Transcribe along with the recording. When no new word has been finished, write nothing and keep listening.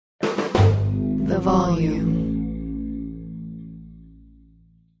the volume.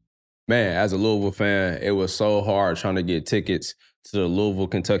 Man, as a Louisville fan, it was so hard trying to get tickets to the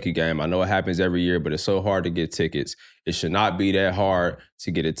Louisville-Kentucky game. I know it happens every year, but it's so hard to get tickets. It should not be that hard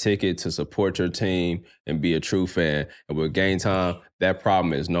to get a ticket to support your team and be a true fan. And with Game Time, that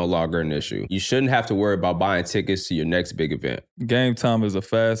problem is no longer an issue. You shouldn't have to worry about buying tickets to your next big event. Game Time is a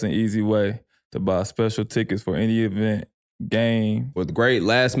fast and easy way to buy special tickets for any event, game. With great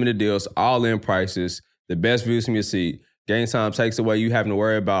last-minute deals, all-in prices, the best views from your seat, Game Time takes away you having to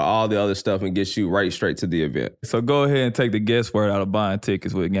worry about all the other stuff and gets you right straight to the event. So go ahead and take the guesswork out of buying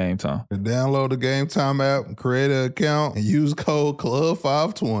tickets with Game Time. Download the Game Time app, create an account, and use code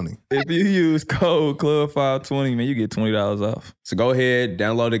CLUB520. If you use code CLUB520, man, you get $20 off. So go ahead,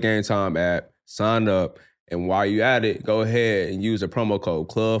 download the Game Time app, sign up, and while you at it, go ahead and use the promo code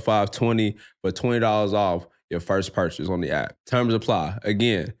CLUB520 for $20 off your first purchase on the app. Terms apply.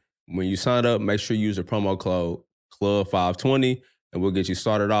 Again, when you sign up, make sure you use the promo code CLUB520, and we'll get you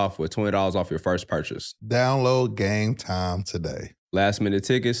started off with $20 off your first purchase. Download Game Time today. Last minute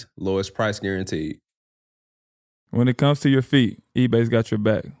tickets, lowest price guaranteed. When it comes to your feet, eBay's got your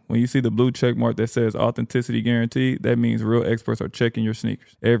back. When you see the blue check mark that says authenticity guaranteed, that means real experts are checking your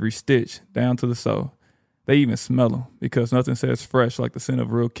sneakers. Every stitch, down to the sole. They even smell them because nothing says fresh like the scent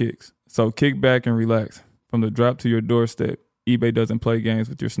of real kicks. So kick back and relax. From the drop to your doorstep, eBay doesn't play games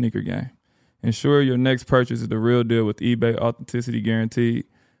with your sneaker game. Ensure your next purchase is the real deal with eBay Authenticity Guaranteed.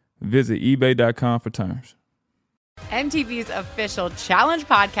 Visit ebay.com for terms. MTV's official Challenge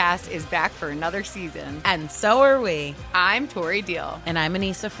podcast is back for another season. And so are we. I'm Tori Deal. And I'm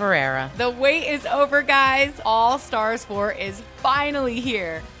Anissa Ferreira. The wait is over, guys. All Stars 4 is finally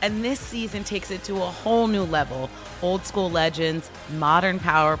here. And this season takes it to a whole new level. Old school legends, modern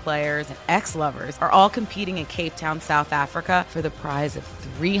power players, and ex-lovers are all competing in Cape Town, South Africa for the prize of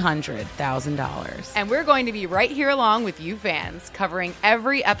 $300,000. And we're going to be right here along with you fans, covering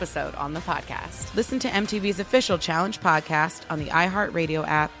every episode on the podcast. Listen to MTV's official Challenge podcast on the iHeartRadio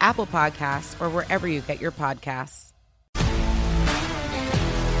app, Apple Podcasts, or wherever you get your podcasts.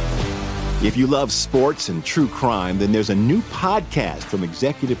 If you love sports and true crime, then there's a new podcast from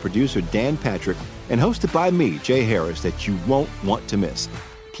executive producer Dan Patrick and hosted by me, Jay Harris, that you won't want to miss.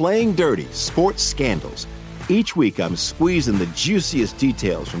 Playing Dirty: Sports Scandals. Each week, I'm squeezing the juiciest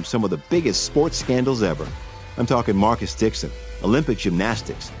details from some of the biggest sports scandals ever. I'm talking Marcus Dixon, Olympic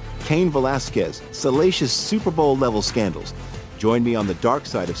gymnastics, Cain Velasquez, salacious Super Bowl-level scandals. Join me on the dark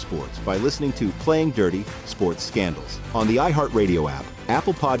side of sports by listening to Playing Dirty: Sports Scandals on the iHeartRadio app,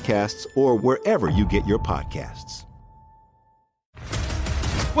 Apple Podcasts, or wherever you get your podcasts.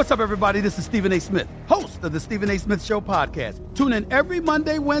 What's up, everybody? This is Stephen A. Smith, host of the Stephen A. Smith Show podcast. Tune in every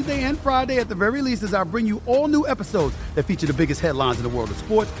Monday, Wednesday, and Friday at the very least as I bring you all new episodes that feature the biggest headlines in the world of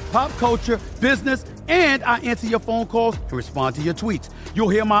sports, pop culture, business, and I answer your phone calls and respond to your tweets. You'll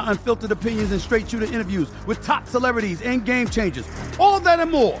hear my unfiltered opinions and straight-shooter interviews with top celebrities and game changers. All that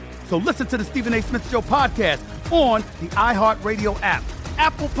and more. So listen to the Stephen A. Smith Show podcast on the iHeartRadio app,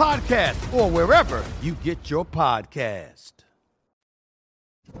 Apple Podcasts, or wherever you get your podcast.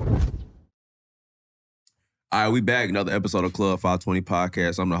 All right, we back. Another episode of Club 520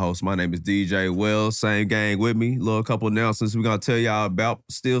 Podcast. I'm the host. My name is DJ Wells. Same gang with me. Little couple announcements we're going to tell y'all about.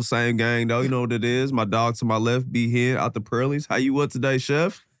 Still same gang, though. You know what it is. My dog to my left, be here out the Pearlies. How you what today,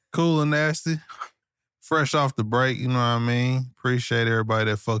 Chef? Cool and nasty. Fresh off the break, you know what I mean? Appreciate everybody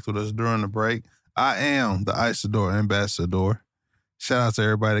that fucked with us during the break. I am the Isador Ambassador. Shout out to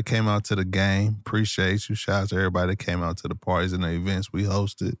everybody that came out to the game. Appreciate you. Shout out to everybody that came out to the parties and the events we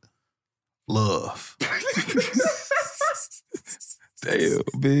hosted. Love. Damn,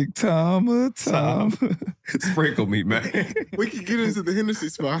 big time. Sprinkle me, man. We can get into the Hennessy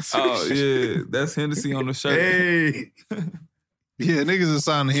sponsors. Oh, yeah. That's Hennessy on the shirt. Hey. Yeah, niggas are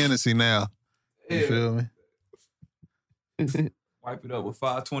signing Hennessy now. You feel me? Wipe it up with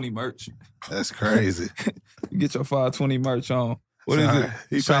 520 merch. That's crazy. You get your 520 merch on. What is it?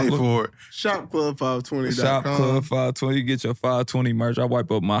 He paid for it. ShopClub520.com. Shop Club 520. You get your 520 merch. I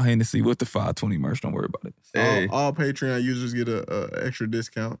wipe up my Hennessy with the 520 merch. Don't worry about it. Hey. All Patreon users get a extra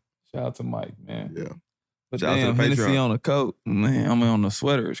discount. Shout out to Mike, man. Yeah. But Shout out to damn, the Hennessy Patreon. on the coat. Man, I'm on the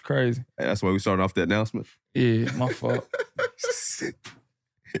sweater. It's crazy. Hey, that's why we started off the announcement. Yeah, my fault.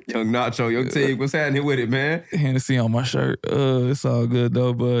 Young Nacho, Young Teague, what's happening with it, man? Hennessy on my shirt. It's all good,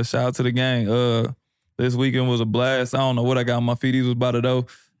 though. But shout out to the gang. This weekend was a blast. I don't know what I got on my feet. These was about it, though.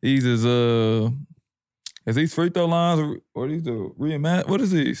 These is these free throw lines or these the reimagine? What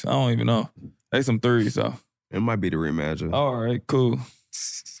is these? I don't even know. They some threes, so. It might be the reimagine. All right, cool.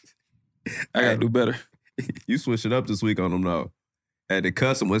 I got to do better. You switched it up this week on them, though. Had to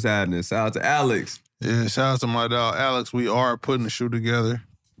cuss him. What's happening? Shout out to Alex. Yeah, shout out to my dog Alex. We are putting the shoe together.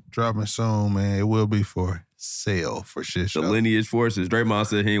 Dropping soon, man. It will be for sale for shit show. The lineage forces. Draymond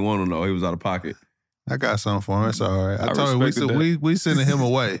said he didn't want him though. He was out of pocket. I got something for him. It's all right. I told respected you we sending him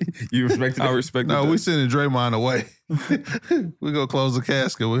away. You respected I that? respect No, that. we sending Draymond away. We gonna close the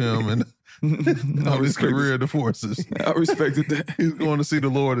casket with him and all his career in the forces. I respected that. He's going to see the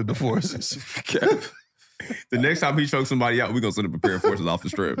Lord in the forces. Cap. The next time he chokes somebody out, we're gonna send the prepared forces off the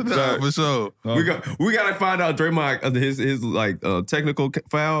strip. Nah, for sure. We gotta find out Draymond his like technical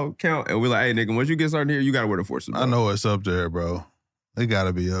foul count, and we're like, hey nigga, once you get started here, you gotta wear the forces. Bro. I know it's up there, bro. It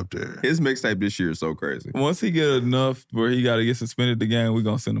gotta be up there. His mixtape this year is so crazy. Once he get enough where he got to get suspended the game, we're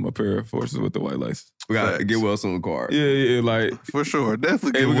going to send him a pair of forces with the white license. We gotta Facts. get Wilson a card. Yeah, like, For sure.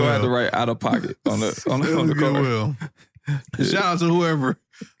 Definitely hey, get we're going to have to Will. write out of pocket on the Definitely get card. Will. Shout out to whoever,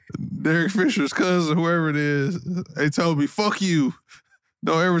 Derek Fisher's cousin, whoever it is. They told me, fuck you.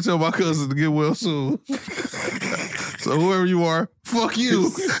 Don't ever tell my cousin to get well soon. So whoever you are, fuck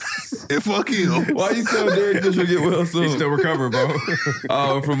you. And fuck him. Why you tell Derek Fisher get well soon? He's still recovering, bro.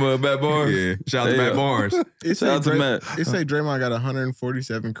 Oh, from Matt Barnes? Yeah. Shout out to Matt Barnes. Shout out to Matt. It say Draymond got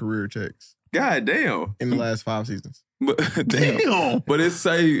 147 career checks God damn. in the last 5 seasons. But, damn. But it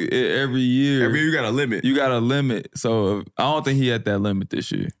say every year. Every year you got a limit. You got a limit. So I don't think he had that limit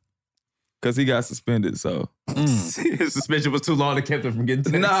this year. Because he got suspended, so. His suspension was too long to keep him from getting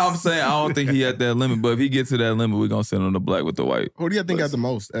to that. No, I'm saying I don't think he had that limit. But if he gets to that limit, we're going to send him the black with the white. Who do you think got the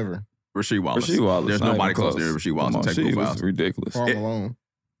most ever? Rasheed Wallace. Rasheed Wallace. There's not nobody even close to Rasheed Wallace in Come on, technical Rasheed was fouls. ridiculous. Karl Malone.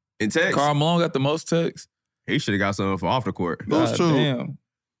 In text, Karl Malone got the most texts. he should have got something for off the court. Those God two. damn.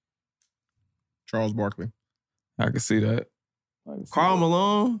 Charles Barkley. I can see that. Karl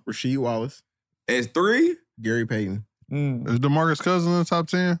Malone Rasheed Wallace. is 3. Gary Payton. Is DeMarcus Cousins in the top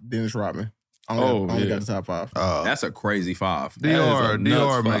 10? Dennis Rodman. Oh, only yeah. got the top 5. That's a crazy 5. DR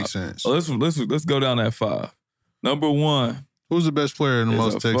nuts five. makes sense. Oh, let's go down that 5. Number 1. Who's the best player in the is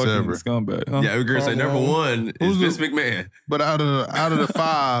most a texts fucking ever? scumbag. Huh? Yeah, we're gonna say number 1 is Who's Vince the- McMahon. But out of the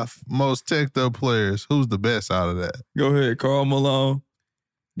 5 most teched up players, who's the best out of that? Go ahead. Karl Malone,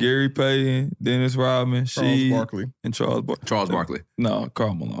 Gary Payton, Dennis Rodman, Charles Sheed, Barkley. and Charles Barkley. Charles Barkley. No,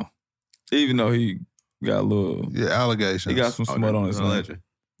 Karl Malone. Even though he got a little, Yeah, allegations. he got some smut on his Oh, name. legend.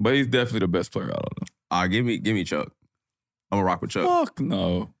 But he's definitely the best player out of them. Give me Chuck. I'm gonna rock with Chuck. Fuck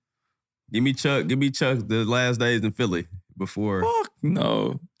no. Give me Chuck the last days in Philly before. Fuck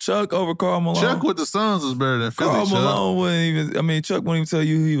no. Chuck over Karl Malone. Chuck with the Suns is better than Philly. Karl Chuck. Malone wouldn't even, Chuck wouldn't even tell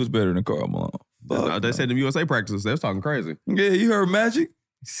you he was better than Karl Malone. Fuck No, they no. said them USA practices. They was talking crazy. Yeah, you heard Magic?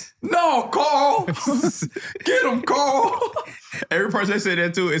 No, Carl. Get him, Carl. Every person said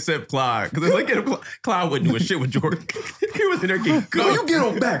that too, except Clyde. Because look at him, Clyde wasn't doing shit with Jordan. He was in there getting cooked. No, you get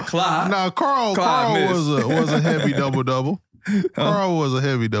him back, Clyde. Now Carl Clyde was a heavy double-double. Carl was a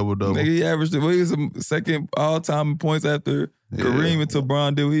heavy double-double. Nigga, he averaged, he was a second all-time in points after Kareem until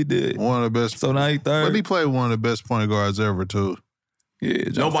Bron did what he did. One of the best. So now he third. But he played one of the best point guards ever, too. Yeah,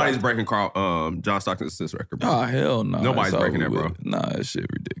 John Nobody's Stockton. breaking John Stockton's assist record, bro. Oh, hell no. Nobody's It's breaking over that, bro. with. Nah, that shit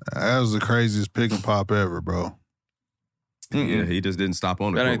ridiculous. That was the craziest pick and pop ever, bro. Yeah, he just didn't stop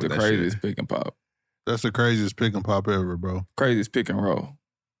on the That court ain't the with craziest shit. pick and pop. That's the craziest pick and pop ever, bro. Craziest pick and roll.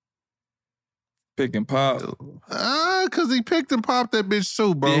 Pick and pop. Because he picked and popped that bitch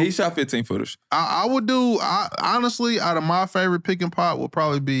too, bro. Yeah, he shot 15 footers. I would do, honestly, out of my favorite pick and pop would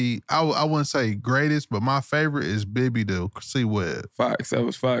probably be, I wouldn't say greatest, but my favorite is Bibby to C Webb. Facts. That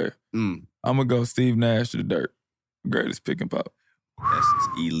was fire. Mm, I'm going to go Steve Nash to the dirt. Greatest pick and pop. that's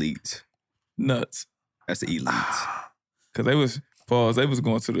elite. Nuts. That's elite. Because they was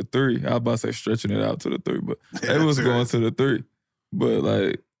going to the 3. I was about to say stretching it out to the 3, but Yeah, they was that's going right. to the 3. But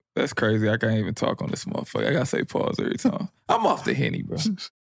like, that's crazy. I can't even talk on this motherfucker. I got to say pause every time. I'm off the Henny, bro.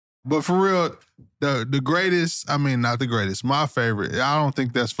 But for real, the greatest, not the greatest, my favorite, I don't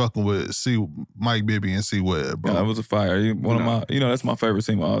think that's fucking with Mike Bibby and C Webb, bro. Yeah, that was a fire. One of my, that's my favorite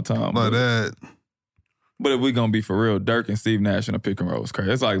team of all time. Like that. But if we gonna be for real, Dirk and Steve Nash in a pick and roll is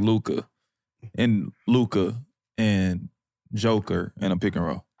crazy. It's like Luka and Joker in a pick and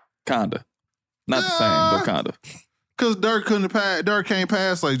roll. Kinda. Not the same, but kinda. Because Dirk Dirk can't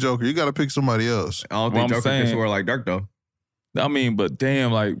pass like Joker. You got to pick somebody else. I don't Well, think I'm Joker can saying- score like Dirk, though. But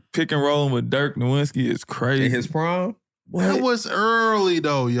damn, like pick and rolling with Dirk Nowitzki is crazy. In his prime? That was early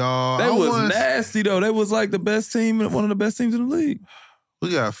though, y'all. That was nasty though. They was like the best team, one of the best teams in the league.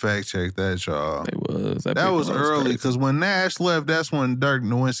 We got to fact check that, y'all. They was. That pick and was roll early crazy. because when Nash left, that's when Dirk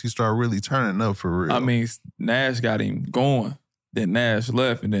Nowitzki started really turning up for real. Nash got him going. Then Nash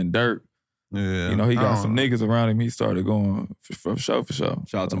left, and then Dirk Yeah. You know, he got some niggas around him. He started going for sure.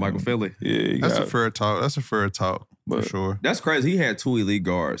 Shout out to Michael Finley. Yeah, That's a fair talk. For sure. That's crazy. He had 2 elite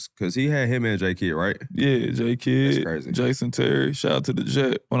guards because he had him and J Kidd, right? Yeah, J Kidd, That's crazy. Jason Terry. Shout out to the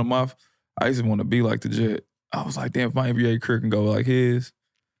Jet. I used to want to be like the Jet. I was like, damn, if my NBA career can go like his,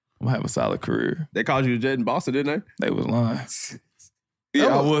 I'm gonna have a solid career. They called you the Jet in Boston, didn't they? They was lying.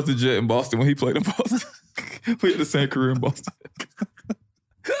 Yeah, I was the Jet in Boston when he played in Boston. We had the same career in Boston.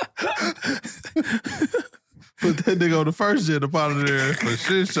 Put that nigga on the first Jet up out of there for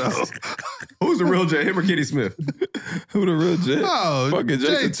shit show. Who's the real Jet? Him or Kenny Smith? Who the real Jet? Oh, fucking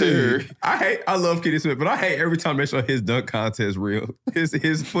Jason Terry. I love Kenny Smith, but I hate every time they show his dunk contest reel.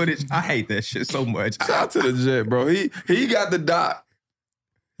 His footage. I hate that shit so much. Shout out to the Jet, bro. He got the Doc.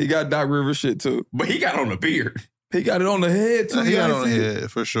 He got Doc Rivers shit too. But he got on the beard. He got it on the head too. He got it on the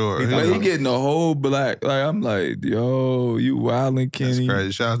head for sure. He getting the whole black. Like I'm like, yo, you wildin', Kenny. That's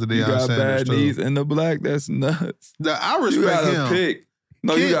crazy. Shout out to Deion You got Sanders bad too. knees in the black. That's nuts. I respect you gotta him. pick.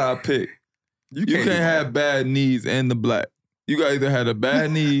 No, you gotta pick. You can't have bad knees and the black. You gotta either have the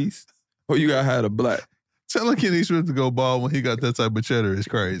bad knees or you gotta have the black. Telling Kenny Smith to go ball when he got that type of cheddar is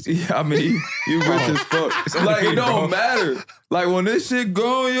crazy. Yeah, I mean, you rich as fuck. Like it don't matter. Like when this shit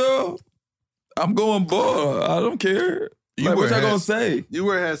going, yo, I'm going ball. I don't care. Like, what y'all gonna say? You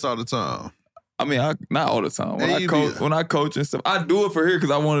wear hats all the time. I mean, not all the time. When I coach and stuff, I do it for here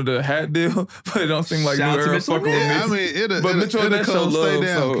because I wanted a hat deal, but it don't seem like New Era fucking with me. I mean, but Mitchell and Ness show love,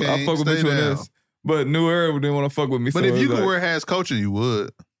 so I fuck with Mitchell and Ness. But New Era didn't want to fuck with me. But so if you could like, wear hats coaching, you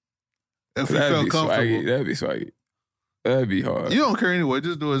would. If you felt comfortable. Swaggy. That'd be swaggy. That'd be hard. You don't care anyway.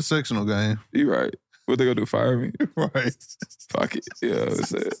 Just do a sectional game. You right. What they gonna do? Fire me? Right. Fuck it. Yeah,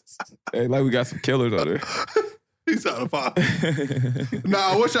 that's it. Hey, like we got some killers out there. He's out of pop.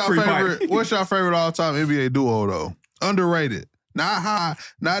 Nah, what's your favorite all-time NBA duo though? Underrated. Not high,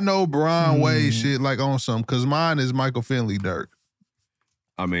 not no Bron Wade shit like on some, cause mine is Michael Finley Dirk.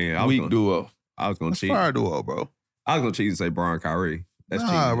 I mean, duo. I was gonna cheat. Fire duo, bro. I was gonna cheat and say Bron Kyrie. That's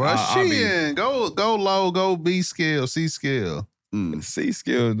cheating. Bro. Cheating. Go low, go B scale, C scale. C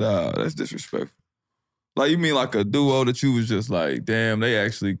scale, nah, that's disrespectful. Like, you mean like a duo that you was just like, damn, they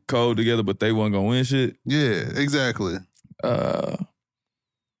actually code together, but they wasn't gonna win shit? Yeah, exactly. I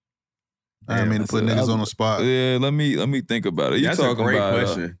didn't mean to put niggas on the spot. Yeah, let me think about it. That's a great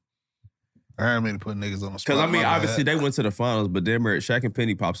question. I didn't mean to put niggas on the spot. Because, I mean, obviously, they went to the finals, but then Shaq and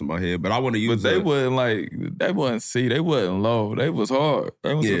Penny pops in my head. But I want to use But they wasn't C. They wasn't low. They was hard.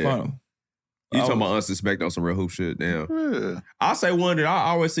 They went to the final. You talking about unsuspect on some real hoop shit, damn. Yeah. I say one that I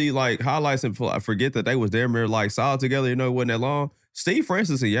always see like highlights and forget that they was damn near like solid together. You know, it wasn't that long. Steve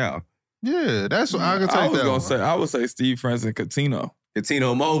Francis and Yao. Yeah, that's what I can take. I would say Steve Francis and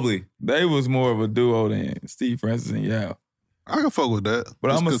Catino Mobley. They was more of a duo than Steve Francis and Yao. I can fuck with that.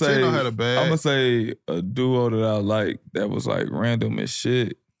 But I'm gonna say a duo that I like that was like random as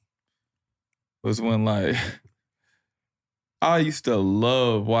shit was when like I used to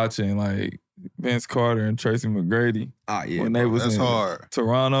love watching like Vince Carter and Tracy McGrady. When they was in hard.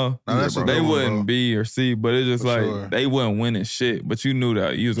 Toronto. They wouldn't B or C, but it's just like they wasn't winning shit. But you knew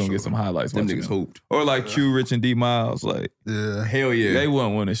that you was gonna get some highlights. Them niggas hooped. Or like Q, Rich, and D Miles. Like, yeah, hell yeah, they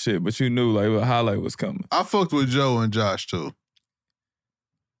wasn't winning shit, but you knew like a highlight was coming. I fucked with Joe and Josh too.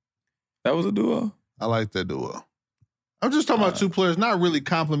 That was a duo. I like that duo. I'm just talking about two players not really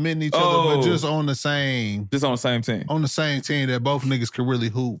complimenting each other, but just on the same team. On the same team that both niggas could really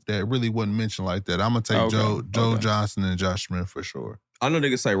hoop. That really wasn't mentioned like that. I'm gonna take Joe Johnson and Josh Smith for sure. I know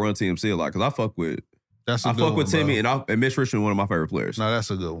niggas say Run TMC a lot because I fuck with. That's a I good fuck one, with Timmy and Mitch Richmond, one of my favorite players. No, that's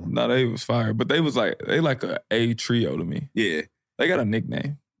a good one. No, they was fire, but they like a trio to me. Yeah, they got a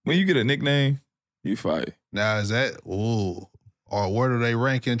nickname. When you get a nickname, you fire. Now is that or where do they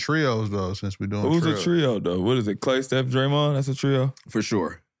rank in trios though? Since we're doing who's a trio though? What is it? Clay, Steph, Draymond? That's a trio for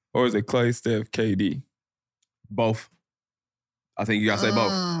sure. Or is it Clay, Steph, KD? Both. I think you gotta say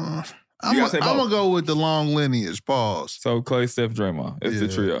both. I'm gonna go with the long lineage. Pause. So Clay, Steph, Draymond. It's the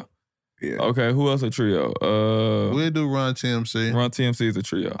trio. Yeah. Okay, who else a trio? We'll do Run TMC. Run TMC is a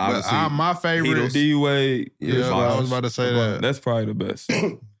trio. My favorite. D Wade. Yeah, I was about to say that. That's probably the best.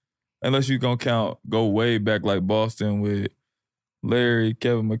 Unless you gonna go way back like Boston with Larry,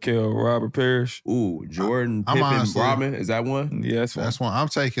 Kevin McHale, Robert Parrish. Ooh, Jordan, Pippen, Rodman. Is that one? Yeah, that's one. I'm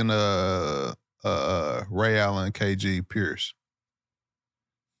taking Ray Allen, KG, Pierce.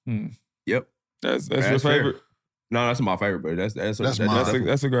 Yep. That's your favorite? Fair. No, that's my favorite, but that's mine.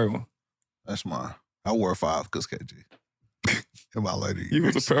 That's a great one. That's mine. I wore 5 because KG. In my later years. You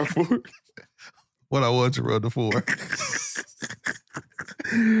was a power forward? When I was to run the 4.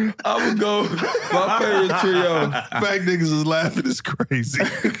 I would go. My favorite trio. Fact niggas is laughing is crazy.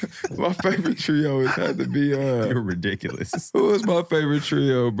 My favorite trio has had to be. You're ridiculous. Who is my favorite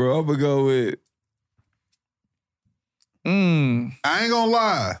trio, bro? I'm gonna go with. I ain't gonna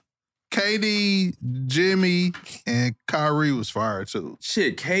lie. KD, Jimmy, and Kyrie was fire too.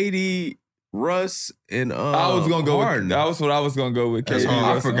 Shit, KD, Russ, and I was gonna go Harden. with. That was what I was gonna go with. KD, I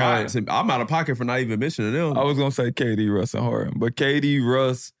Russ, and forgot. Harden. I'm out of pocket for not even mentioning them. I was gonna say KD, Russ, and Harden, but KD,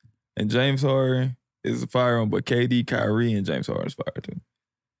 Russ, and James Harden is a fire on. But KD, Kyrie, and James Harden is fire too.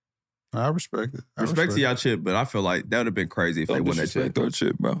 I respect it. Respect to y'all chip, but I feel like that would have been crazy if they won that chip. Don't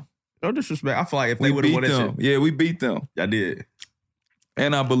chip, bro. No disrespect. I feel like if they would have won that chip. Yeah, we beat them. Y'all did.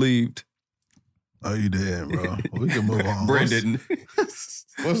 And I believed. Oh, you did, bro. We can move on. Brent didn't.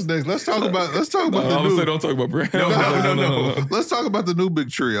 What's next? Let's talk about the I new. say don't talk about Brent. No. Let's talk about the new big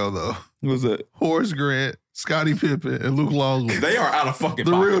trio though. What's that? Horace Grant, Scottie Pippen, and Luke Longley. They are out of fucking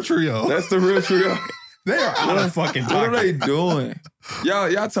The pocket. real trio. That's the real trio. They are out of fucking What are pocket. they doing?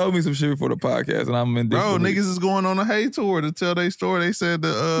 Y'all told me some shit before the podcast, and I'm in Bro, disbelief. niggas is going on a hate tour to tell their story. They said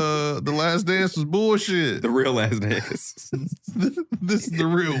the Last Dance was bullshit. The real Last Dance. This is the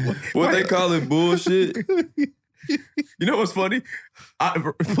real one. What they call it bullshit. You know what's funny?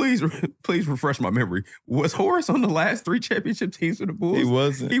 Please refresh my memory. Was Horace on the last 3 championship teams for the Bulls? He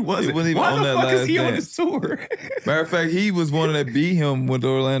wasn't. He wasn't. He wasn't even Why on the that fuck is Last he on Dance. this tour? Matter of fact, he was one that beat him with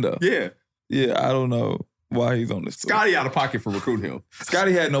Orlando. Yeah. Yeah, I don't know why he's on this tour. Scotty out of pocket for recruiting him.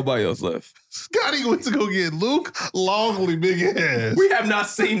 Scotty had nobody else left. Scotty went to go get Luke Longley, big ass. We have not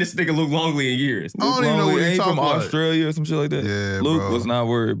seen this nigga Luke Longley in years. I don't even know what Longley he ain't talking from about. Australia or some shit like that. Yeah, Luke bro. was not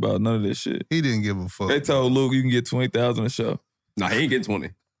worried about none of this shit. He didn't give a fuck. They told Luke you can get 20,000 a show. Nah, he ain't getting 20.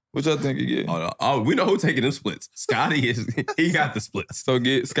 Which I think he get. Oh, we know who's taking them splits. Scotty he got the splits. So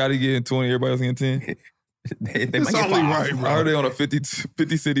get Scotty getting 20, everybody else getting 10. They It's might get only 5. right, bro. I heard they on a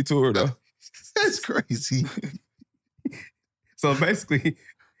 50 city tour though. That's crazy. So basically,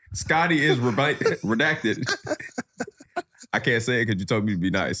 Scotty is redacted. I can't say it because you told me to be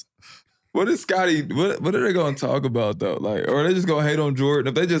nice. What is Scotty? What are they gonna talk about though? Like, or are they just gonna hate on Jordan?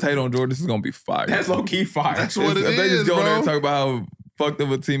 If they just hate on Jordan, this is gonna be fire. That's low key fire. That's what it If they just is, go in there and bro. talk about how fucked up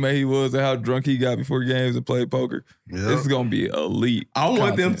a teammate he was and how drunk he got before games and played poker, this is gonna be elite. I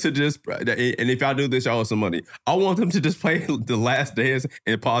want them content. to just, and if y'all do this, y'all owe some money. I want them to just play The Last Dance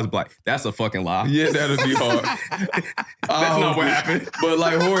and pause black. That's a fucking lie. Yeah, that'd be hard. That's not what happened. But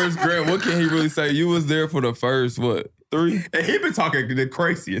like Horace Grant, what can he really say? You was there for the first 3? And he been talking the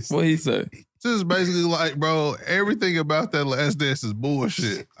craziest. What he say? Just basically like, bro, everything about that Last Dance is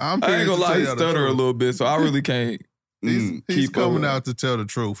bullshit. I ain't gonna lie, he stutter a little bit, so I really can't. He's keep coming up. out to tell the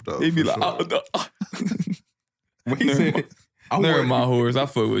truth, though. He be for like, sure. When he Never said, mind. I Never want- mind, Horace. I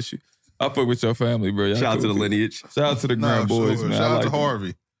fuck with you. I fuck with your family, bro. Y'all Shout out to cool the people. lineage. Shout out to the Nah, Grand Boys, sure. man. Shout I out like to them.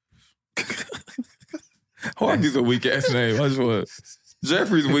 Harvey. Harvey's a weak ass name. I just want.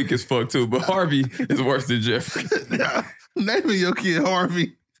 Jeffrey's weak as fuck too, but Harvey is worse than Jeffrey. Naming your kid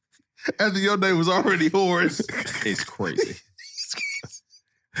Harvey after your name was already Horace. It's crazy.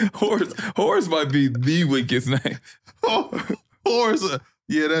 Horace might be the weakest name. Horace,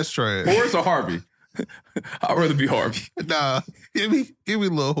 yeah, that's trash. Horace or Harvey? I'd rather be Harvey. Nah, give me a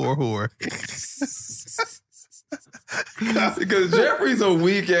little whore. Because Jeffrey's a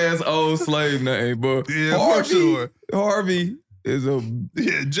weak ass old slave name, but Yeah, Harvey, for sure. Harvey is a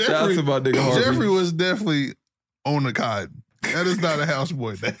Yeah, shout out Jeffrey. to my nigga Harvey. Jeffrey was definitely on the cotton. That is not a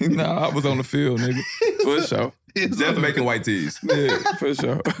houseboy name. Nah, I was on the field, nigga. For sure. It's Definitely on the- making white tees. Yeah, for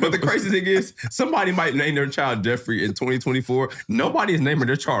sure. But the crazy thing is, somebody might name their child Jeffrey in 2024. Nobody is naming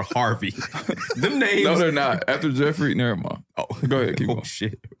their child Harvey. Them names. No, they're not. After Jeffrey, never mind. Oh, Go ahead, keep oh going.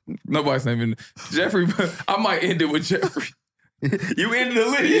 shit. Nobody's naming Jeffrey. I might end it with Jeffrey. You ended the Yeah,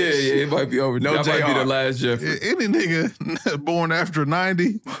 lineage. yeah, it might be over. No That might be JR. the last Jeffrey. Any nigga born after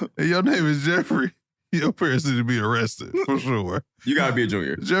 90 and your name is Jeffrey, your parents need to be arrested for sure. You gotta be a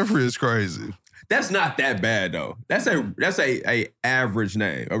junior. Jeffrey is crazy. That's not that bad though. That's a average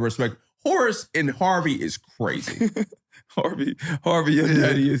name. A respect. Horace and Harvey is crazy. Harvey,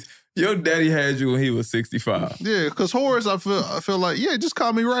 your daddy had you when he was 65. Yeah, because Horace, I feel like, yeah, just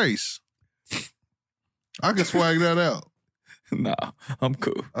call me Race. I can swag that out. Nah, I'm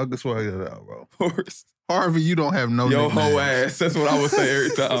cool. I can swag that out, bro. Horse. Harvey, you don't have no Yo nicknames. hoe ass. That's what I would say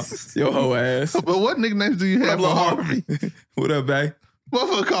every time. Yo hoe ass. But what nicknames do you have for Lil Harvey? What up, bae?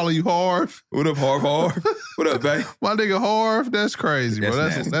 Motherfucker calling you Harv. What up, Harv? What up, bae? My nigga Harv, that's crazy, bro.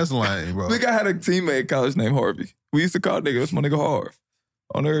 That's That's nasty. lame, bro. I think I had a teammate in college named Harvey. We used to call nigga, that's my nigga Harv.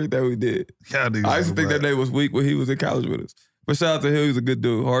 On everything we did. Y'all niggas I used to are think that whack. name was weak when he was in college with us. But shout out to Hill, he was a good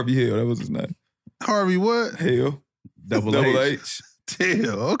dude. Harvey Hill, that was his name. Harvey what? Hill. Double Double H. H.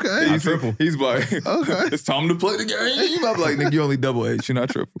 Still, okay. He's triple. He's like, Okay. it's time to play the game. I'm like, nigga, you only double H. You're not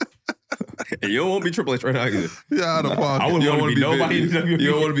triple. And you don't want to be Triple H right now either. Yeah, out of pocket. I wouldn't You don't want to be nobody.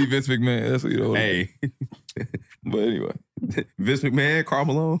 You don't want to be Vince McMahon. That's what you don't want. Hey, But anyway, Vince McMahon, Karl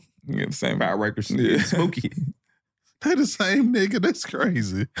Malone, yeah, the same. Power Breakers, Yeah. Smokey. They the same nigga. That's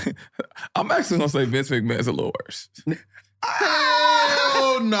crazy. I'm actually gonna say Vince McMahon's a little worse.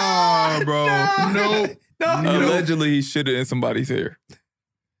 Hell no, bro. Nope. Allegedly, he shitted in somebody's hair.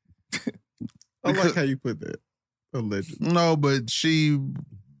 I like how you put that. Allegedly. No, but she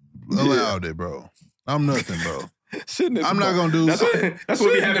allowed it, bro. I'm nothing, bro. I'm not gonna do. That's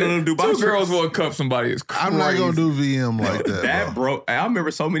what we having on the Dubai. Two girls will cup somebody is crazy. I'm not gonna do VM like that. That bro. I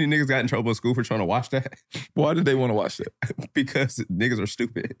remember so many niggas got in trouble in school for trying to watch that Why did they want to watch that? because niggas are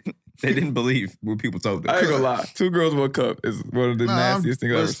stupid. They didn't believe what people told them. I ain't gonna lie. Two girls will cup is one of the nastiest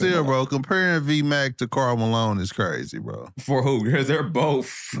things I've But ever seen. still, bro, comparing V-Mac to Karl Malone is crazy, bro. For who? Because they're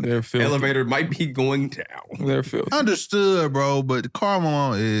both. They're filthy. Elevator might be going down. They're filthy. Understood, bro, but Karl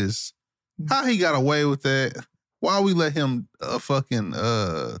Malone is how he got away with that. Why we let him fucking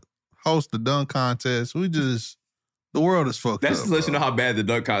host the dunk contest? The world is fucked That's up. to let you bro. know how bad the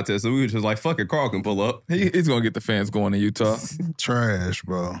dunk contest is. So we were just like, fuck it, Carl can pull up. He's gonna get the fans going in Utah. Trash,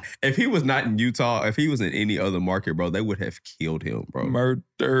 bro. If he was not in Utah, if he was in any other market, bro, they would have killed him, bro. Murder.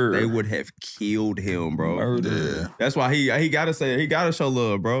 They would have killed him, bro. Murder. Yeah. That's why he gotta say, he gotta show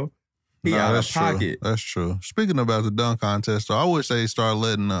love, bro. He out of that's pocket. True. That's true. Speaking about the dunk contest, though, I wish they start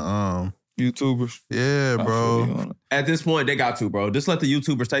letting the YouTubers. yeah, I bro. feel you on it. At this point, they got to, bro. Just let the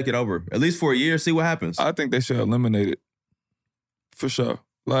YouTubers take it over. At least for a year, see what happens. I think they should eliminate it. For sure.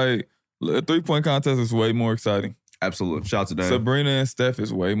 Like, a 3-point contest is way more exciting. Absolutely. Shout out to Dan. Sabrina and Steph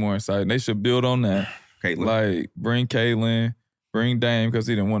is way more exciting. They should build on that. Caitlin. Like, bring Caitlin, bring Dame, because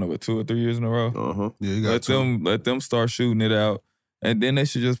he didn't win it 2 or 3 years in a row. Uh-huh. Yeah, you got to. Let them start shooting it out. And then they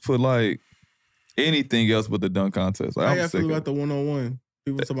should just put, like, anything else but the dunk contest. Like, How I'm y'all sick feel of about the one-on-one?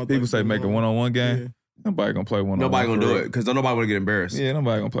 People say make a one-on-one game. Yeah. Nobody gonna play one-on-one. Nobody gonna for do real. it because nobody want to get embarrassed. Yeah,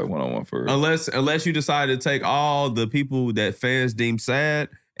 nobody gonna play one-on-one for real. Unless you decide to take all the people that fans deem sad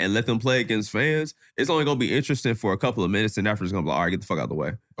and let them play against fans, it's only gonna be interesting for a couple of minutes, and after it's gonna be like, all right, get the fuck out of the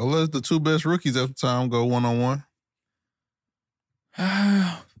way. Unless the two best rookies at the time go 1-on-1.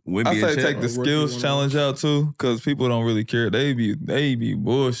 Wimby I and say Chet. take the skills challenge out too, because people don't really care. They be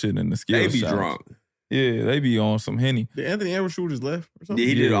bullshitting in the skills They be challenge. drunk. Yeah, they be on some Henny. Did Anthony Edwards shoot his left or something?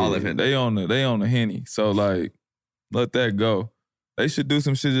 Yeah, he did all of it. They on the Henny. So like, let that go. They should do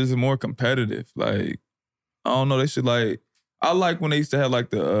some shit just more competitive. Like, I don't know. They should like. I like when they used to have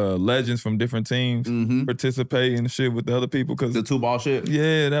like the legends from different teams participate in shit with the other people because the 2-ball shit.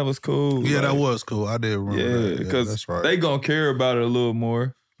 Yeah, that was cool. Yeah, like, that was cool. I did remember that. Yeah, Yeah, because that's right. they gonna care about it a little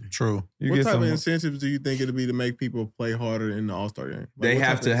more. True. You What get type some. of incentives do you think it'll be to make people play harder in the All-Star game? Like, They what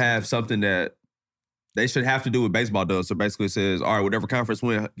have type to of- have something that they should have to do what baseball does. So basically, it says, all right, whatever conference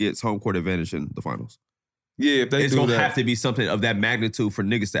win gets home court advantage in the finals. Yeah, if they It's do gonna that, have to be something of that magnitude for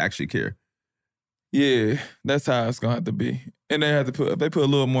niggas to actually care. yeah, that's how it's gonna have to be. And they have to put if they put a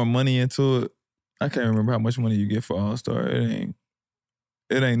little more money into it. I can't remember how much money you get for All Star. It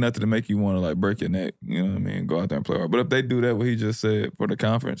ain't nothing to make you want to like break your neck. You know what I mean? Go out there and play hard. But if they do that, what he just said for the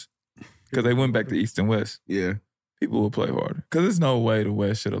conference, because they went back to East and West, Yeah. people will play harder. Because there's no way the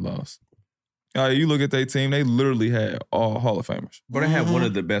West should have lost. All right, you look at their team; they literally had all Hall of Famers. But they had one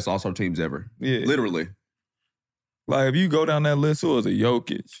of the best All-Star teams ever. Yeah, Literally. like if you go down that list, who was it?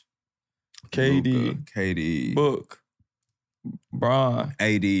 Jokic, KD, Luka, KD, Book, Bron,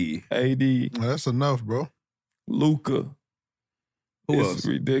 AD. That's enough, bro. Luka. Who It's else?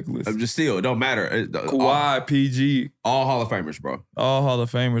 ridiculous. Just still, it don't matter. Kawhi, PG, All Hall of Famers, bro. all Hall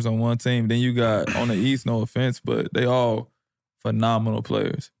of Famers on one team. Then you got on the East, no offense, but they all phenomenal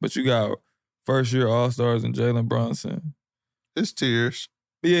players. But you got first year All Stars and Jalen Brunson. It's tears.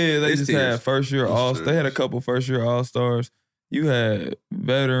 Yeah, they It's just tears. had first year It's All. They had a tears. couple first year All Stars. You had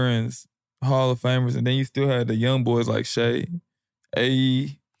veterans, Hall of Famers, and then you still had the young boys like Shea,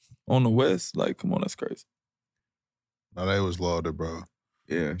 AE on the West. Like, come on, that's crazy. No, they was lauded, bro.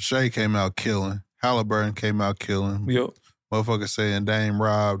 Yeah. Shea came out killing. Halliburton came out killing. Yo, Motherfucker saying Dame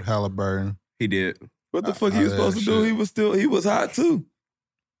robbed Halliburton. He did. what the I- fuck I he was did supposed to do? shit. He was hot too.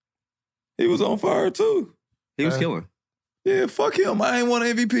 He was on fire too. He was killing. Yeah, fuck him. I ain't won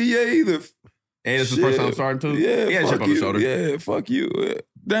an MVP yet either. And it's his Shit. first time starting too. Yeah, he had a chip fuck on the you. shoulder. Yeah, fuck you.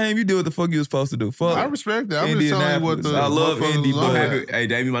 Damn, you did what the fuck you was supposed to do. Fuck. I respect that. I'm just telling you what the Indianapolis. I love motherfuckers Indy, was but- on. I'm happy. Hey,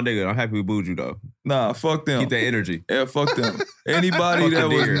 Damien, my nigga, I'm happy we booed you though. Nah, fuck them. Keep that energy. Yeah, fuck them. Anybody Fuck that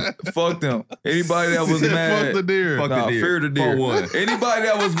the was deer. fuck them. Anybody that was He said, mad. fuck the deer. Fuck Nah, the deer. fear the deer. For one. Anybody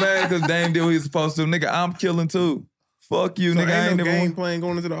that was mad because Dame did what he was supposed to, nigga, I'm killing too. Fuck you, So nigga. I ain't no never game won. plan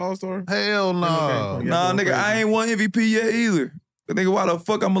going into the All-Star? Hell no. Nah, nigga, I ain't won MVP yet either. But nigga, why the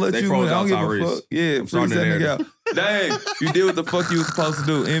fuck I'm gonna let They you froze win? I don't out give a Tyrese. fuck. Yeah, I'm freeze that starting nigga the out. Dang, you did what the fuck you was supposed to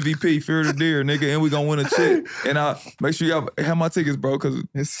do. MVP, fear the deer, nigga, and we gonna win a check. And I make sure y'all have my tickets, bro,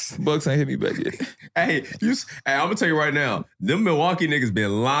 because Bucks ain't hit me back yet. Hey, I'm gonna tell you right now, them Milwaukee niggas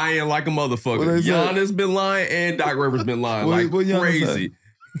been lying like a What motherfucker. they say? Giannis been lying and Doc Rivers been lying What Giannis crazy.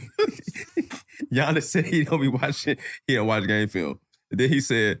 Giannis said he don't watch game film. And then he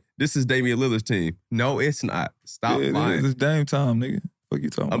said, "This is Damian Lillard's team." No, it's not. Stop lying. It's Dame time, nigga. Fuck you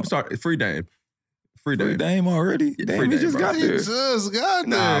talking I'm about? starting free Dame. Free Free Dame. Dame already? Yeah, Damn, free he Dame, just bro. got He there. just got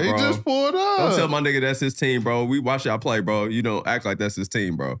there. Nah, He bro. just pulled up. Don't tell my nigga that's his team, bro. We watch y'all play, bro. You don't act like that's his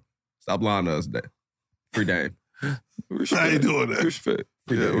team, bro. Stop lying to us today. Free Dame. Respect. I ain't doing that. Respect.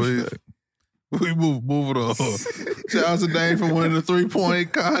 Yeah, Respect. we move it on. Shout out to Dame for winning the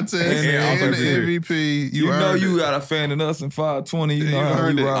 3-point contest and the MVP. You know earned you it. got a fan in us in 520. You Yeah, know you how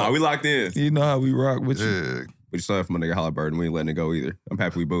earned we it. rock. We locked in. You know how we rock with you. Yeah. We just saw it from my nigga Halliburton. We ain't letting it go either. I'm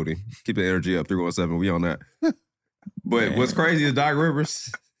happy we booty. Keep the energy up. 317. We on that. But what's crazy is Doc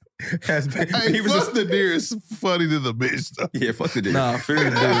Rivers has been. Hey, he was fuck just, the deer is funny to the bitch, though. yeah, fuck the dude. Nah, fear the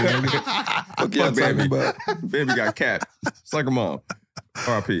dude, nigga. Fuck y'all Fuck talking baby. about. Baby got capped. It's like her mom.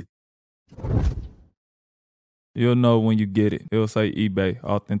 R.I.P. You'll know when you get it. It'll say eBay,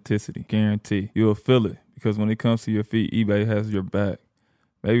 authenticity, guarantee. You'll feel it because when it comes to your feet, eBay has your back.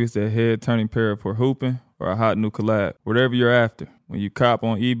 Maybe it's that head-turning pair for hooping or a hot new collab. Whatever you're after, when you cop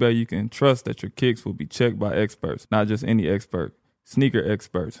on eBay, you can trust that your kicks will be checked by experts, not just any expert. Sneaker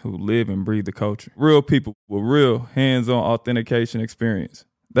experts who live and breathe the culture. Real people with real hands-on authentication experience.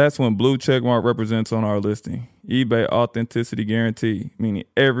 That's when blue checkmark represents on our listing. eBay Authenticity Guarantee, meaning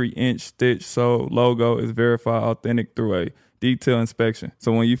every inch, stitch, sole, logo is verified authentic through a detailed inspection.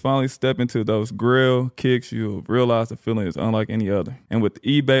 So when you finally step into those grill kicks, you'll realize the feeling is unlike any other. And with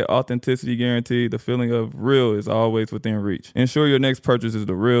eBay Authenticity Guarantee, the feeling of real is always within reach. Ensure your next purchase is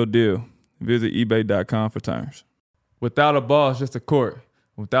the real deal. Visit ebay.com for terms. Without a ball, it's just a court.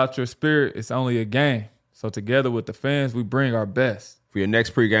 Without your spirit, it's only a game. So together with the fans, we bring our best. For your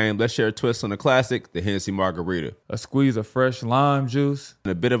next pregame, let's share a twist on the classic, the Hennessy Margarita. A squeeze of fresh lime juice.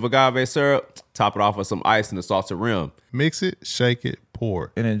 And a bit of agave syrup, top it off with some ice and a salted rim. Mix it, shake it, pour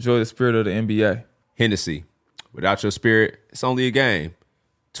it. And enjoy the spirit of the NBA. Hennessy. Without your spirit, it's only a game.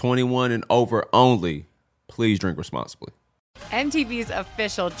 21 and over only. Please drink responsibly. MTV's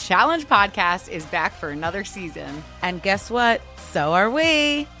official Challenge podcast is back for another season. And guess what? So are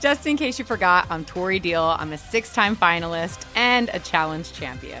we. Just in case you forgot, I'm Tori Deal. I'm a 6-time finalist and a challenge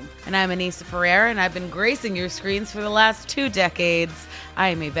champion. And I'm Anissa Ferreira, and I've been gracing your screens for the last 2 decades. I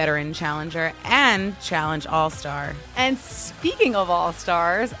am a veteran challenger and challenge all-star. And speaking of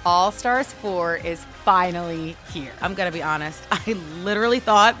All-Stars, All-Stars 4 is finally here. I'm going to be honest. I literally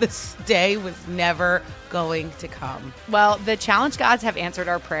thought this day was never going to come. Well, the challenge gods have answered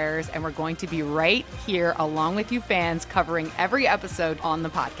our prayers, and we're going to be right here along with you fans covering every episode on the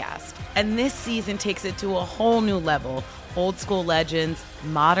podcast. And this season takes it to a whole new level. Old school legends,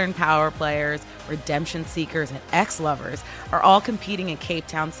 modern power players, redemption seekers, and ex-lovers are all competing in Cape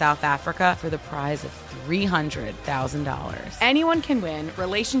Town, South Africa for the prize of $300,000. Anyone can win,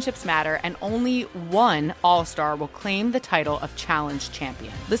 relationships matter, and only one All-Star will claim the title of Challenge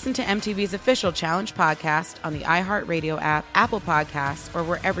Champion. Listen to MTV's official Challenge podcast on the iHeartRadio app, Apple Podcasts, or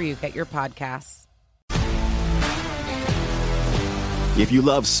wherever you get your podcasts. If you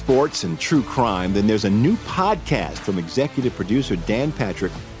love sports and true crime, then there's a new podcast from executive producer Dan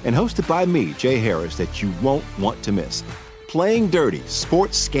Patrick and hosted by me, Jay Harris, that you won't want to miss. Playing Dirty: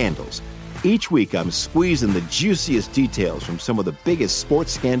 Sports Scandals. Each week, I'm squeezing the juiciest details from some of the biggest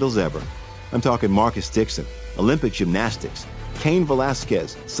sports scandals ever. I'm talking Marcus Dixon, Olympic gymnastics, Cain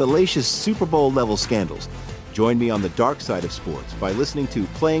Velasquez, salacious Super Bowl-level scandals. Join me on the dark side of sports by listening to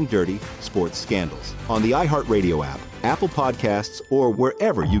Playing Dirty: Sports Scandals on the iHeartRadio app, Apple Podcasts, or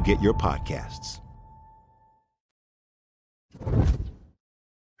wherever you get your podcasts.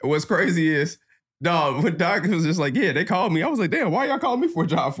 What's crazy is, dog, when Doc was just like, yeah, they called me. I was like, damn, why y'all calling me for a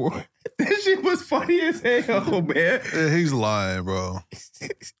job for? That shit was funny as hell, man. Yeah, he's lying, bro.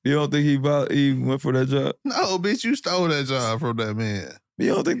 You don't think he went for that job? No, bitch, you stole that job from that man.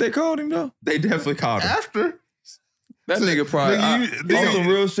 You don't think they called him, though? They definitely called him. After? That nigga probably, on some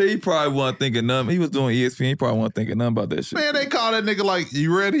real shit, he probably wasn't thinking nothing. He was doing ESPN, he probably wasn't thinking nothing about that shit. Man, they call that nigga like,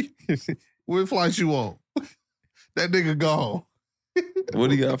 you ready? What flight you on? That nigga gone.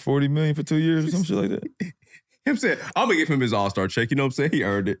 What, he got 40 million for 2 years or some shit like that? Him said, I'm gonna give him his all-star check. You know what I'm saying? He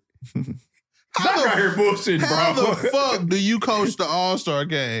earned it. How Doc out here bullshitting, bro. How the fuck do you coach the All-Star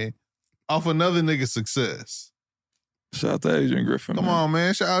game off another nigga's success? Shout out to Adrian Griffin. Come on,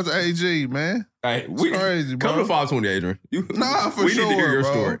 man. Shout out to AG, man. Hey, It's crazy, bro. Come to 520, Adrian. For we sure, need to hear your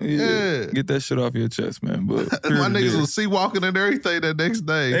bro. story. Yeah. Get that shit off your chest, man. But My niggas was sea walking and everything that next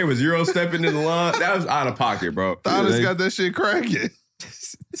day. They was Euro stepping in the line. That was out of pocket, bro. Thought got that shit cracking.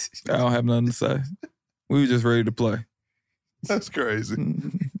 I don't have nothing to say. We were just ready to play. That's crazy.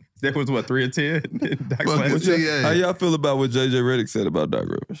 That was what, 3 and 10? How y'all feel about what JJ Redick said about Doc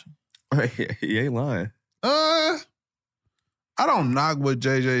Rivers? He ain't lying. I don't knock what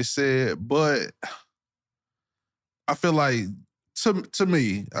JJ said, but I feel like to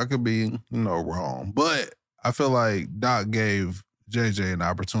me, I could be wrong, but I feel like Doc gave JJ an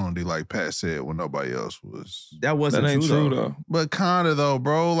opportunity, like Pat said, when nobody else was. That wasn't true though. But kind of though,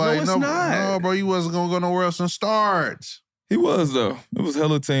 bro. Like it's not. No, bro, you wasn't gonna go nowhere else and start. He was though. It was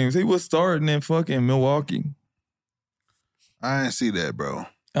hella teams. He was starting in fucking Milwaukee. I didn't see that, bro.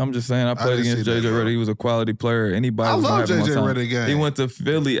 I'm just saying, I played against JJ Redick. He was a quality player. Anybody I was love gonna have him JJ on time. Redick game. He went to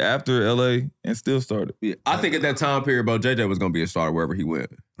Philly after LA and still started. Yeah, I think at that time period, bro, JJ was going to be a starter wherever he went.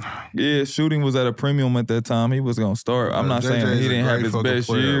 Yeah, shooting was at a premium at that time. He was going to start. I'm not saying that he didn't have his best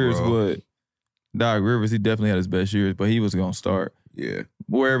years, but Doc Rivers, he definitely had his best years, but he was going to start. Yeah.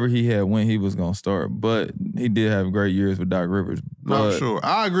 Wherever he had went, he was going to start. But he did have great years with Doc Rivers. But No, sure.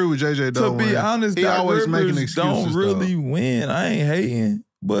 I agree with JJ, though. to be honest, he Doc always making Rivers excuses, don't really win. I ain't hating,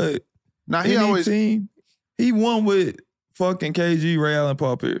 but now he any always team, he won with fucking KG, Ray Allen,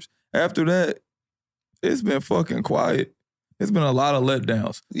 Paul Pierce. After that, it's been fucking quiet. It's been a lot of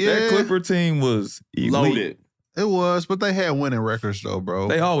letdowns. Yeah. That Clipper team was elite. Loaded. It was, but they had winning records though, bro.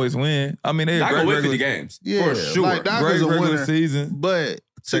 They always win. I mean, they had Doc great gonna win regular 50 games. Yeah, For sure. like Doc great is a regular winner. season. But to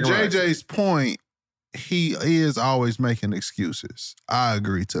Second round. JJ's point, he is always making excuses. I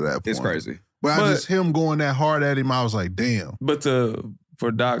agree to that point. It's crazy. But I just him going that hard at him, I was like, damn. But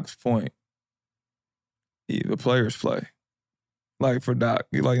for Doc's point, the players play. Like for Doc,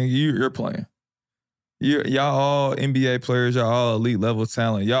 you're playing. Y'all all NBA players, y'all all elite level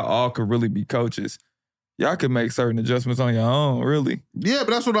talent. Y'all all could really be coaches. Y'all could make certain adjustments on your own, really. Yeah,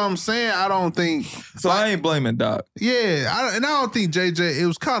 but that's what I'm saying. I don't think. So I ain't blaming Doc. Yeah, I don't think JJ. It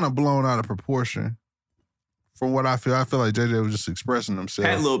was kind of blown out of proportion. From what I feel like JJ was just expressing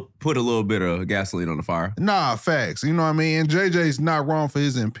himself. Put a little bit of gasoline on the fire. Nah, facts. You know what I mean? And JJ's not wrong for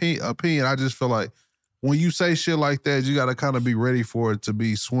his opinion. I just feel like when you say shit like that, you got to kind of be ready for it to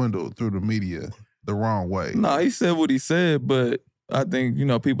be swindled through the media the wrong way. No, he said what he said, but I think,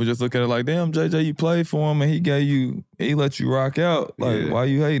 people just look at it like, damn, JJ, you played for him and he let you rock out. Like, why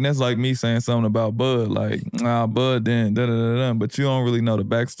you hating? That's like me saying something about Bud. Like, nah, Bud then, da-da-da-da. But you don't really know the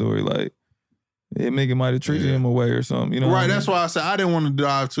backstory. Like, nigga might have treated him away or something. You know Right, that's why I said I didn't want to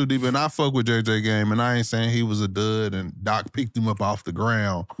dive too deep, and I fuck with JJ game, and I ain't saying he was a dud and Doc picked him up off the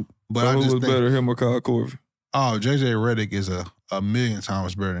ground. But I who just was think, better, him or Kyle Korver? Oh, JJ Redick is a million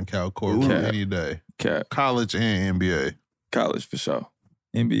times better than Cal Korver any day. Cap. College and NBA. College for sure.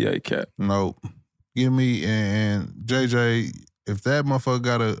 NBA cap. Nope. Give me and JJ, if that motherfucker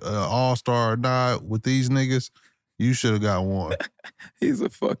got a all-star nod with these niggas, you should have got one. He's a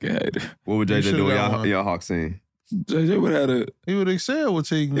fucking hater. What would JJ do in y'all Hawks scene? JJ would have He would excel with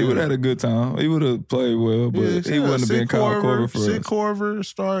Teague. He would have had a good time. He would have played well, but he wouldn't have been Kyle Korver for us. Korver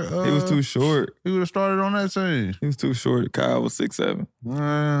start. He was too short. He would have started on that team. He was too short. Kyle was 6'7".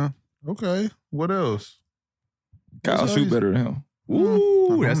 Okay. What else? Kyle shoot better than him.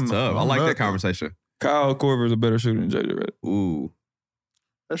 Ooh, that's tough. I like that conversation. Kyle Korver is a better shooter than JJ Redick. Ooh.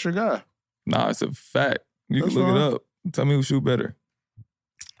 That's your guy. Nah, it's a fact. You can look it up. Tell me who shoot better.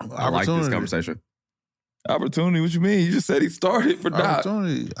 I like this conversation. Opportunity? What you mean? You just said he started for Doc.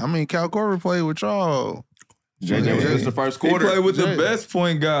 Opportunity. I mean, Cal Korver played with y'all. JJ was just the first quarter. He played with the best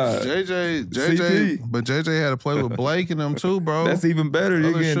point guard. JJ, but JJ had to play with Blake and them too, bro. That's even better.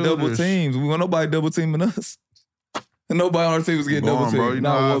 You're getting double teams. We want nobody double teaming us. And nobody on our team was getting double teamed. Bro. You know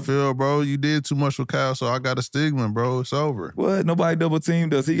how I feel, bro. You did too much with Cal, so I got a stigma, bro. It's over. What? Nobody double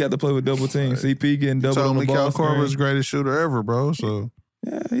teamed us. He got to play with double team. CP getting double on the ball. Cal Korver was the greatest shooter ever, bro. So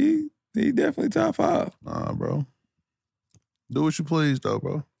yeah, he definitely top 5. Nah, bro. Do what you please, though,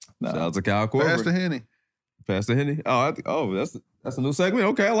 bro. Shout out to Kyle Korver. Pass the Henny. Pass the Henny. That's a new segment.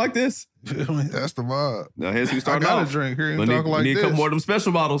 Okay, I like this. That's the vibe. Now here's who starting I got off. a drink here and We talk like need this. a couple more of them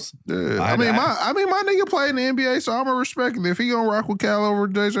special bottles. Yeah, I mean, my nigga played in the NBA, so I'm gonna respect it. If he gonna rock with Cal over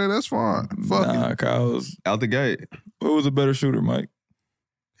JJ, that's fine. Fuck it. Kyle's out the gate. Who was a better shooter, Mike?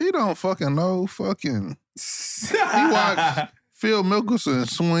 He don't fucking know. Fucking. He watched Phil Mickelson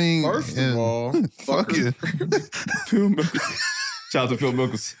swing. First of all, fucking. Phil Mickelson. Shout out to Phil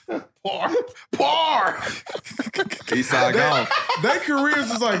Mickelson. Par. Eastside golf. Their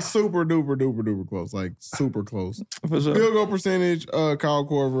careers is like super duper close. Like super close. For sure. Field goal percentage, Kyle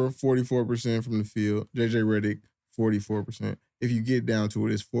Korver, 44% from the field. JJ Redick, 44%. If you get down to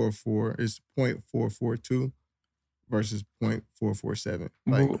it, it's 4.4. It's 0.442 versus 0.447.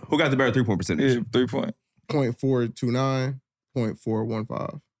 Like Who got the better 3-point percentage? Yeah, 3 point. 0.429,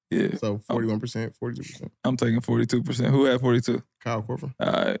 0.415. Yeah. So 41%, 42%. I'm taking 42%. Who had 42? Kyle Korver.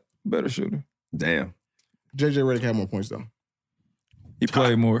 All right. Better shooter. Damn. JJ Redick had more points though. He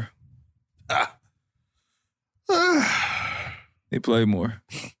played more. He played more.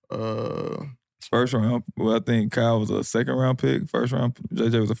 First round. Well, I think Kyle was a second round pick. First round.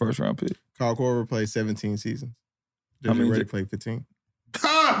 JJ was a first round pick. Kyle Korver played 17 seasons. How JJ many Redick played 15.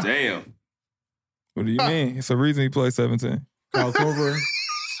 Damn. What do you mean? It's a reason he played 17. Kyle Korver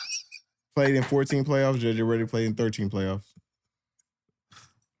played in 14 playoffs. JJ Redick played in 13 playoffs.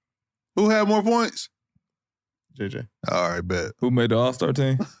 Who had more points? JJ. All right, bet. Who made the All-Star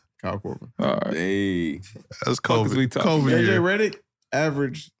team? Kyle Korver. All right. Hey. That's Fuck is we COVID. talking COVID JJ year. Redick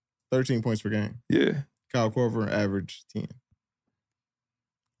averaged 13 points per game. Yeah. Kyle Korver averaged 10.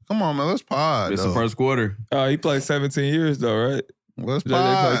 Come on, man. Let's pod. It's the though. first quarter. He played 17 years though, right? Let's JJ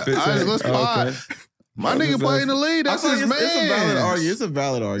pod. played 15. Let's Oh, pod. okay. My nigga played in the league. That's his man. It's a valid argument. It's a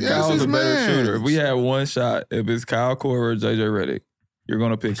valid argument. Yeah, Kyle's his a better mans. shooter. If we had one shot, if it's Kyle Korver or JJ Redick, you're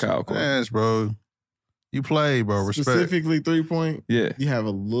gonna pick Kyle Korver. Yes, bro. You played, bro. Respect. Specifically 3-point, Yeah. you have a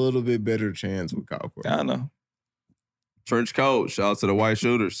little bit better chance with Kyle Korver. I know. Trench coat. Shout out to the white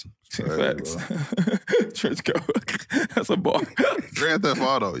shooters. Facts. Trench coat. That's a bar. Grand Theft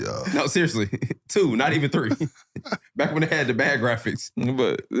Auto, y'all. No, seriously. 2, not even 3. Back when they had the bad graphics.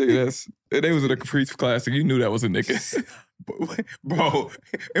 But they was in a Caprice Classic. You knew that was a nigga. Bro,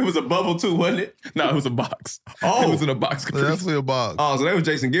 it was a bubble too, wasn't it? No, it was a box. Oh. It was in a box Caprice. Definitely a box. Oh, so that was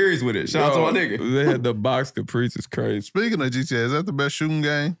Jason Gary's with it. Shout out to my nigga. They had the box Caprice. It's crazy. Speaking of GTA, is that the best shooting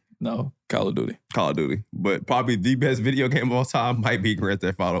game? No, Call of Duty. Call of Duty. But probably the best video game of all time might be Grand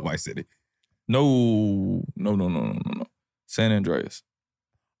Theft Auto Vice City. No. San Andreas.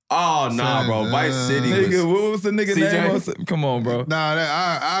 Oh, nah, bro. Vice City Nigga, was... what was the nigga CJ? name? Come on, bro. Nah,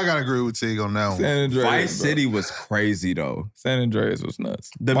 I gotta agree with Teague on that one. San Andreas. Vice bro. City was crazy, though. San Andreas was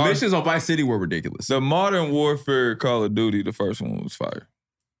nuts. The missions on Vice City were ridiculous. The Modern Warfare Call of Duty, the first one was fire.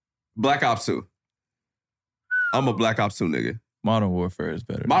 Black Ops 2. I'm a Black Ops 2 nigga. Modern Warfare is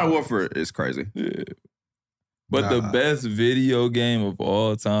better. Modern Warfare is crazy. Yeah. But the best video game of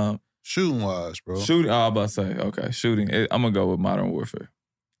all time. Shooting wise, bro. Shooting. Oh, I was about to say, okay, shooting. I'm going to go with Modern Warfare.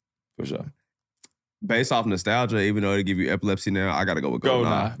 For sure. Based off nostalgia, even though they give you epilepsy now, I got to go with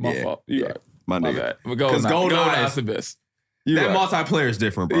GoldenEye. GoldenEye. My fault. You right. My My nigga. bad. But Because GoldenEye GoldenEye's the best. That right. multiplayer is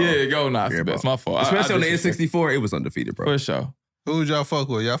different, bro. Yeah, GoldenEye's the bro. best. My fault. Especially I on the disrespect. N64, it was undefeated, bro. For sure. Who'd y'all fuck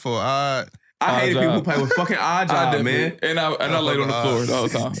with? Y'all fuck with Odd? I hated Odd people who Job. play with fucking Odd Job, man. And I laid on the floor the whole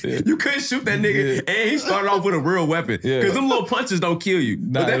time. Yeah. You couldn't shoot that nigga, and he started off with a real weapon. Yeah. Because them little punches don't kill you.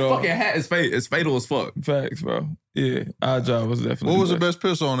 Not But that at all. fucking hat is fatal as fuck. Facts, bro. Yeah, Odd Job was definitely What was the best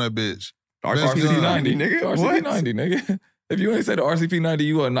pistol on that bitch? Best RCP gun. 90, nigga. RCP What? 90, nigga. If you ain't say the RCP 90,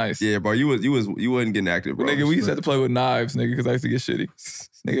 you wasn't nice. Yeah, bro. You wasn't getting active, bro. But nigga, we used to have to play with knives, nigga, because I used to get shitty.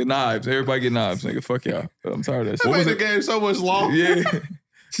 Nigga, knives. Everybody get knives, nigga. Fuck y'all. I'm tired of that shit. That made the game so much longer. Yeah.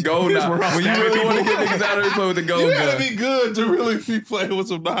 Gold Just knife. were all When you stabbing really want to people. get niggas out of here, play with the gold You gotta gun. be good to really be playing with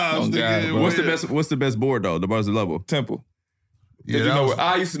some knives. Oh, God, nigga. bro. What's the best board though? The bars level. Temple. Yeah, You that know was-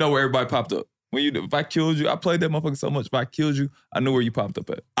 I used to know where everybody popped up. If I killed you, I played that motherfucker so much. If I killed you, I knew where you popped up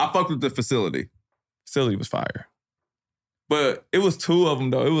at. I fucked with the facility. Facility was fire. But it was two of them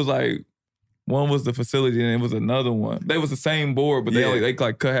though. It was like one was the facility and it was another one. They was the same board, but Yeah. they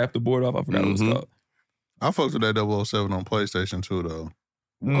like cut half the board off. I forgot what it was called. I fucked with that 007 on PlayStation 2, though.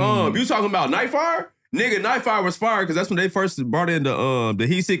 You talking about Nightfire? Nigga, Nightfire was fire because that's when they first brought in the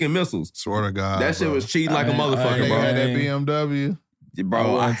heat-seeking missiles. Swear to God, That shit bro. was cheating like a I ain't- motherfucker, Nigga bro. had that I ain't- BMW. Bro,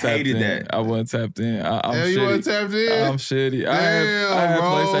 I wasn't tapped hated in. that. I wasn't tapped in. I'm Hell, you shitty. wasn't tapped in? I'm shitty. I Damn, had bro.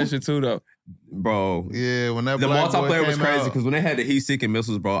 PlayStation 2 though. Bro. Yeah, when that The black boy multiplayer was came crazy out, because when they had the heat-seeking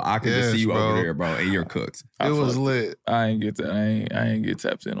missiles, bro, I could just Yes, see you bro. over there, bro, and you're cooked. I it was fucked. lit. I ain't get that. I ain't get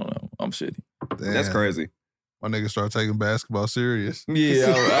tapped in on that. I'm shitty. Damn. That's crazy. My nigga started taking basketball serious. Yeah,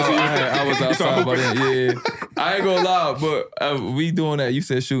 I was outside by then. Yeah, I ain't gonna lie, but we doing that. You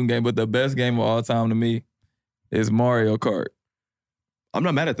said shooting game, but the best game of all time to me is Mario Kart. I'm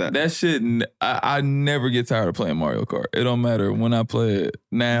not mad at that. That shit, I never get tired of playing Mario Kart. It don't matter when I play it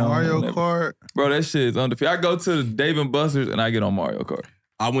now. Mario whenever. Kart. Bro, that shit is undefeated. I go to the Dave & Buster's and I get on Mario Kart.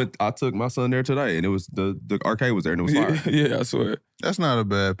 I took my son there today, and it was the arcade was there, and it was fire. Yeah, I swear. That's not a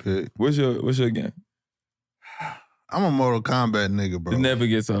bad pick. What's your game? I'm a Mortal Kombat nigga, bro. It never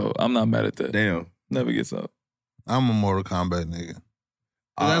gets old. I'm not mad at that. Damn. Never gets old. I'm a Mortal Kombat nigga.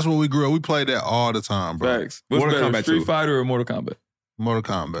 And that's what we grew up. We played that all the time, bro. Facts. What's Mortal better, Kombat Street 2. Fighter or Mortal Kombat? Mortal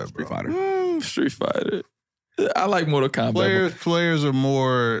Kombat, bro. Street Fighter. Street Fighter. I like Mortal Kombat. Players are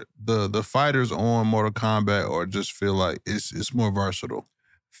more the fighters on Mortal Kombat, or just feel like it's more versatile.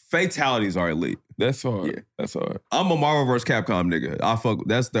 Fatalities are elite. That's hard. Yeah. That's hard. I'm a Marvel vs. Capcom nigga.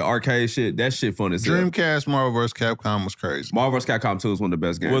 That's the arcade shit. That shit fun as hell. Dreamcast Marvel vs. Capcom was crazy. Marvel vs. Capcom 2 is one of the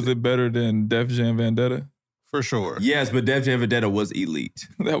best games. Was it better than Def Jam Vendetta? For sure. Yes, but Def Jam Vendetta was elite.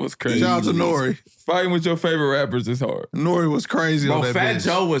 That was crazy. Shout out to Nori. Fighting with your favorite rappers is hard. Nori was crazy on that Fat bitch.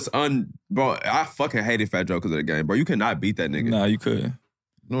 Joe was Bro, I fucking hated Fat Joe because of the game, bro. You cannot beat that nigga. Nah, you couldn't.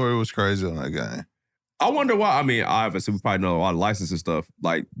 Nori was crazy on that game. I wonder why. I mean, obviously, we probably know a lot of licensing stuff.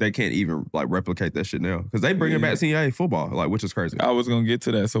 Like, they can't even, like, replicate that shit now. Because they bringing back CAA football, like, which is crazy. I was going to get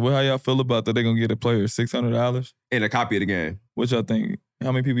to that. So how y'all feel about that? They going to get a player $600? And a copy of the game. What y'all think?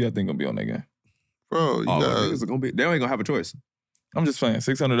 How many people y'all think going to be on that game? Bro, niggas are gonna be, they ain't gonna have a choice. I'm just saying,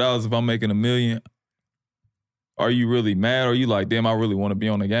 $600 if I'm making $1 million, are you really mad? Or are you like, damn, I really want to be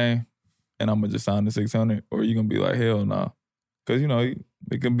on the game and I'm going to just sign the $600? Or are you going to be like, hell no? Nah. Because, you know,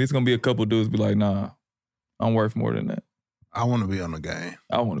 it's going to be a couple dudes be like, nah, I'm worth more than that. I want to be on the game.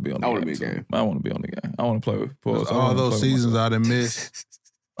 I want to be on the game. I want to be on the game. I want to play with Paul. All those seasons I done missed.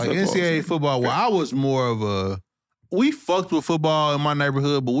 Like NCAA football, well, I was more of a... We fucked with football in my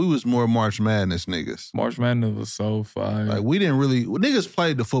neighborhood, but we was more March Madness niggas. March Madness was so fire. Like, we didn't really... Niggas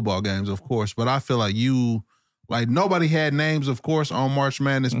played the football games, of course, but I feel like nobody had names, of course, on March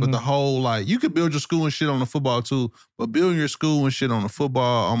Madness, but the whole, like, you could build your school and shit on the football too, but building your school and shit on the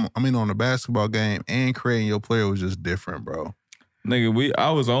football, on the basketball game and creating your player was just different, bro. Nigga,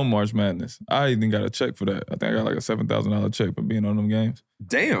 I was on March Madness. I even got a check for that. I think I got like a $7,000 check for being on them games.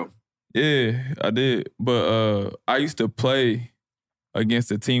 Damn. Yeah, I did. But I used to play against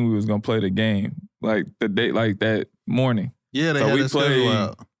the team we was gonna play the game, like the day, like that morning. Yeah, so we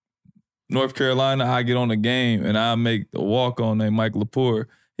played North Carolina. I get on the game and I make the walk on named Mike Lepore.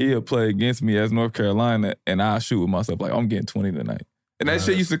 He'll play against me as North Carolina, and I shoot with myself like I'm getting 20 tonight. And that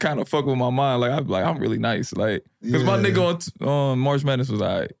shit used to kind of fuck with my mind. Like I'd be like, I'm really nice, like because my nigga on March Madness was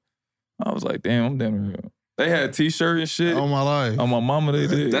alright. I was like, damn, I'm damn real. They had T-shirt and shit. On my life. On my mama, they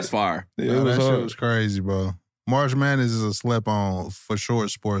did. That's fire. Yeah, that shit was crazy, bro. March Madness is a slept on for sure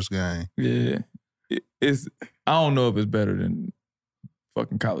sports game. Yeah. It's. I don't know if it's better than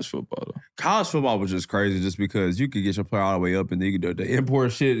fucking college football, though. College football was just crazy just because you could get your player all the way up and then you could do the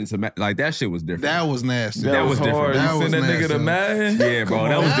import shit into like that shit was different. That was nasty. That was different. That was nasty. Nigga to Madden? Yeah, bro.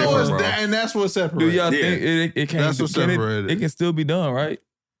 That was different, bro. And that's what separated. Do y'all think it can't? That's what separated. It can still be done, right?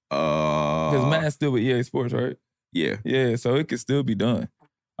 Because Madden's still with EA Sports, right? Yeah. Yeah, so it can still be done.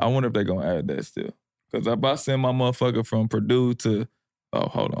 I wonder if they're going to add that still. Because if I send my motherfucker from Purdue to... Oh,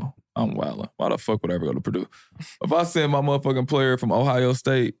 hold on. I'm wilding. Why the fuck would I ever go to Purdue? If I send my motherfucking player from Ohio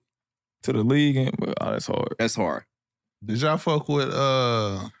State to the league, that's hard. That's hard. Did y'all fuck with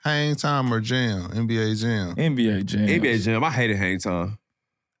Hang Time or Jam? NBA Jam? NBA Jam. NBA Jam. I hated Hang Time.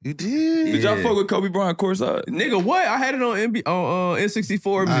 You did? Did y'all fuck with Kobe Bryant courtside? Nigga, what? I had it on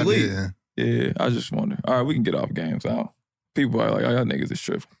N64 I Elite. did. Yeah, I just wonder. All right, we can get off games out. People are like, oh, y'all niggas is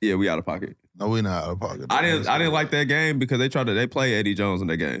tripping. Yeah, we out of pocket. No, we not out of pocket. I didn't like that game because they play Eddie Jones in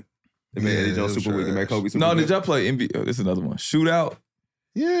that game. They made Eddie Jones super weak and made Kobe super No, weak. did y'all play NBA? Oh, this is another one. Shootout?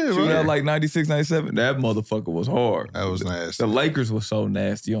 Yeah, Shootout right. like 96, 97. That motherfucker was hard. That was nasty. The Lakers was so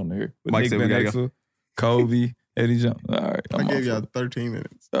nasty on there. With Mike Nick said we Van gotta Exel, Kobe, Eddie Jones. All right. I gave y'all 13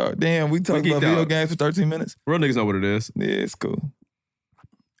 minutes. Damn, we talked about video games for 13 minutes? Real niggas know what it is. Yeah, it's cool.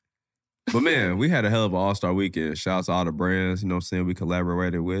 But man, we had a hell of an all-star weekend. Shout out to all the brands, you know what I'm saying, we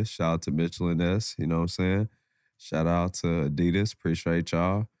collaborated with. Shout out to Mitchell and S, you know what I'm saying. Shout out to Adidas. Appreciate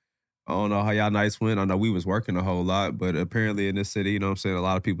y'all. I don't know how y'all nights went. I know we was working a whole lot, but apparently in this city, you know what I'm saying, a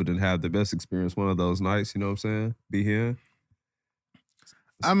lot of people didn't have the best experience one of those nights, you know what I'm saying, be here.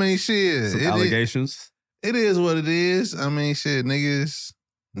 I mean, shit. Some allegations. It is what it is. I mean, shit, niggas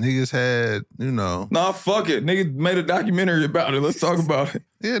had, you know. Nah, fuck it. Niggas made a documentary about it. Let's talk about it.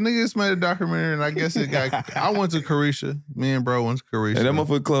 Yeah, niggas made a documentary, and I guess it got. I went to Carisha. Me and bro went to Carisha. And that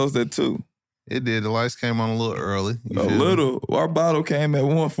motherfucker closed at 2. It did. The lights came on a little early. A little. Our bottle came at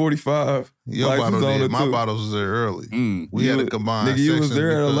 1:45. Your bottle did. My bottles was there early. We had a combined nigga, you was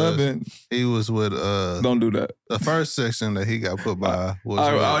there at 11. He was with... Don't do that. The first section that he got put by was...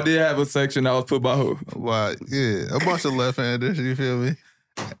 I did have a section that was put by who? By, yeah, a bunch of left-handers, you feel me?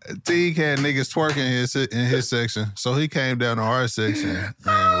 Teague had niggas twerking in his section, so he came down to our section and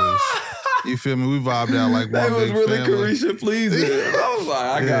was... You feel me? We vibed out like one big family. That was really Carisha pleasing. I was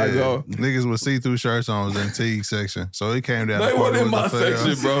like, I gotta go. Niggas with see-through shirts on was in the Teague section. So he came down. They weren't in my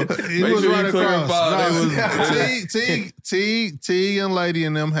section, bro. He was right across. Teague and Lady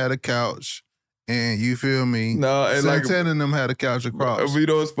and them had a couch. And you feel me? No, and Santana and them had a couch across. You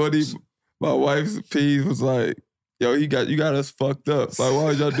know what's funny? My wife's peeve was like, yo, you got us fucked up. Like, why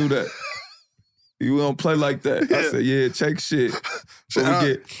would y'all do that? You don't play like that. I said, yeah, check shit. Shout out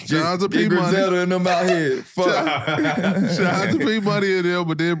to P Money. Griselda and them out here. Fuck. Shout out to P Money and them,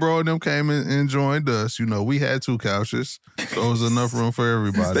 but then bro and them came and joined us. You know, we had 2 couches, so it was enough room for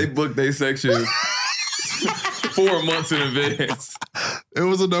everybody. They booked their section 4 months in advance. It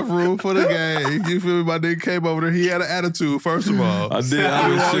was enough room for the game. You feel me? My nigga came over there. He had an attitude, first of all. I did.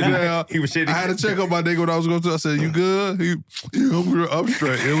 He was shitty. I had to check on my nigga when I was going to. I said, you good? We were up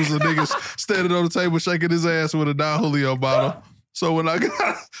straight. It was a nigga standing on the table shaking his ass with a Don Julio bottle. So when I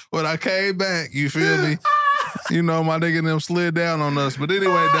came back, you feel me? You know, my nigga and them slid down on us. But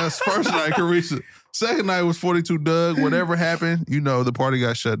anyway, that's first night, Carisha. Second night was 42 Doug. Whatever happened, you know, the party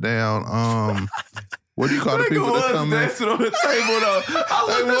got shut down. What do you call the people that come in? Dancing on the table, though. I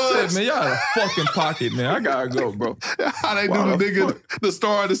looked and said, man, y'all had a fucking pocket, man. I gotta go, bro. How they do the nigga, the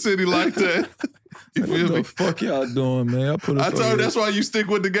star of the city like that? You feel me? What the fuck y'all doing, man? I told you that's why you stick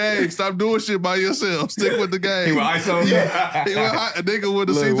with the game. Stop doing shit by yourself. Stick with the game. He went ISO. Yeah. He went a nigga with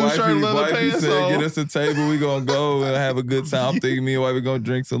a see-through shirt, leather pants said, on. get us a table. We gonna go and have a good time. I'm thinking me and wifey gonna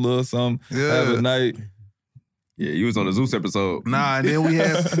drink some little something, have a night. Yeah, you was on the Zeus episode. Nah, and then we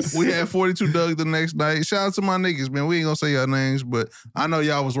had 42 Doug the next night. Shout out to my niggas, man. We ain't gonna say y'all names, but I know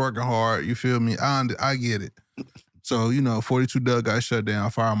y'all was working hard. You feel me? I get it. So, you know, 42 Doug got shut down.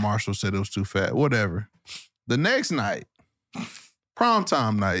 Fire marshal said it was too fat. Whatever. The next night,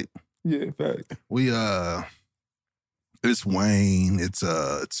 primetime night. Yeah, fact. We it's Wayne, it's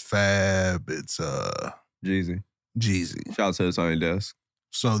Fab, it's Jeezy. Shout out to the Sony Desk.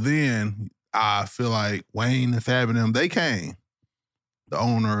 So then I feel like Wayne and Fab and them, they came. The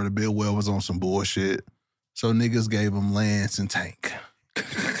owner of the Bidwell was on some bullshit. So niggas gave him Lance and Tank.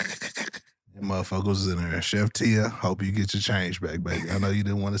 And motherfuckers was in there. Chef Tia, hope you get your change back, baby. I know you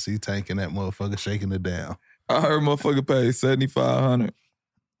didn't want to see Tank and that motherfucker shaking it down. I heard motherfucker pay $7,500.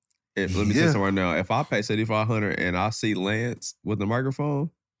 Let me tell you something right now. If I pay $7,500 and I see Lance with the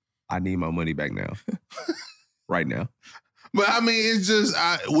microphone, I need my money back now. Right now. But I mean, it's just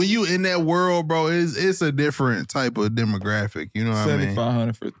when you in that world, bro, it's a different type of demographic. You know what I mean?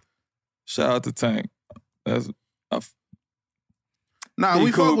 $7,500 for. Shout out to Tank. We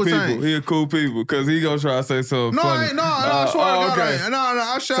fuck with people. Tank. He a cool people because he gonna try to say something funny. I swear to God,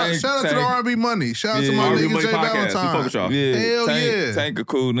 I shout out to the R&B money. Shout out to my nigga Jay Valentine. Yeah, hell yeah. Tank a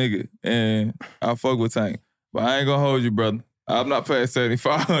cool nigga, and I fuck with Tank. But I ain't gonna hold you, brother. I'm not paying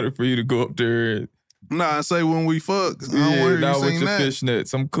 $7,500 for you to go up there. And, I say when we fuck. I don't want not you with your that.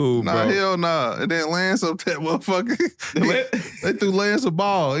 fishnets. I'm cool, bro. Hell nah. And then Lance up that motherfucker. They threw Lance a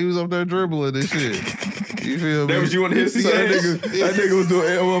ball. He was up there dribbling and shit. You feel me? That was you on his that nigga was doing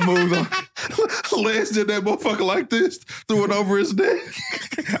L1 moves on. Lance did that motherfucker like this, threw it over his neck.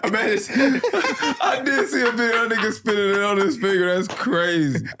 I did see a video of that nigga spinning it on his finger. That's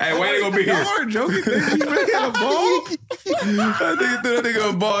crazy. Hey, Wayne ain't gonna be here. Y'all aren't joking. Nigga, you really had a ball? That nigga threw that nigga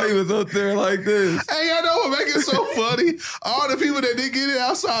a ball. He was up there like this. Hey, y'all know what make it so funny? All the people that didn't get it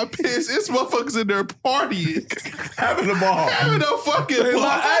outside pissed. It's motherfuckers in there partying. Having the ball. Having no fucking They ball.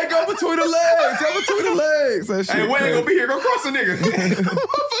 like, hey, go between the legs. Go between the legs. That shit Hey, Wayne ain't gonna be here. Go cross the nigga.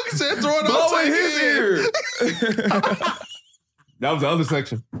 Motherfucker said throw it blow on in his ear. That was the other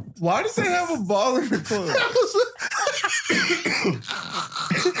section. Why does they have a ball in the club? I'm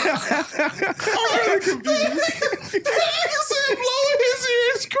really confused. That nigga said blow in his ear.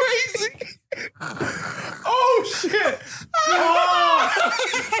 It's crazy. Oh, shit.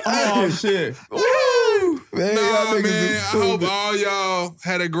 Oh, shit. Woo! Man, Nah, y'all niggas man. is I hope stupid. all y'all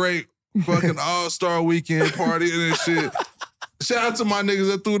had a great fucking all-star weekend party and shit. Shout out to my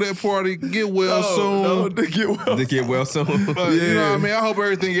niggas that threw that party. Get well soon. No, to get well. To get well soon. But you know what I mean? I hope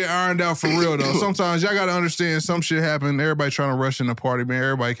everything get ironed out for real, though. Sometimes y'all got to understand some shit happen. Everybody trying to rush in the party, man.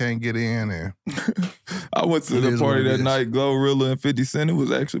 Everybody can't get in there. I went to It the is party what it that is. night, Glorilla and 50 Cent. It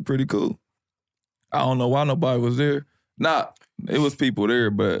was actually pretty cool. I don't know why nobody was there. It was people there,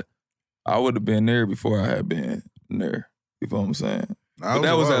 but I would have been there before I had been there. You know what I'm saying? But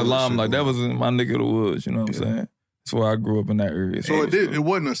that was at Limelight. That was in my neck of the woods, you know what I'm saying? That's why I grew up in that area. So it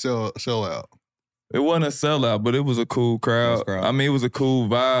wasn't a sellout. It wasn't a sellout, but it was a cool crowd. I mean, it was a cool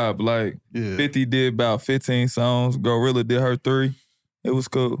vibe. Like, 50 did about 15 songs. Gorilla did her 3. It was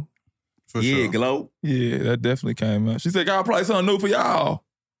cool. For Yeah, sure. Glow. Yeah, that definitely came out. She said, "I'll play something new for y'all."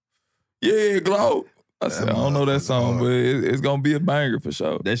 Yeah, Glow. I said, I don't know that song, but it's going to be a banger for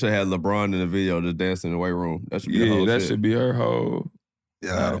sure. They should have LeBron in the video just dancing in the weight room. That should be the whole that shit. should be her whole.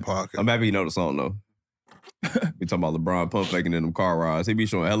 Yeah, out of pocket. I'm happy you know the song, though. We talking about LeBron pump faking in them car rides. He be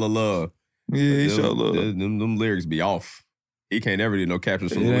showing hella love. Yeah, he show love. Them lyrics be off. He can't ever do no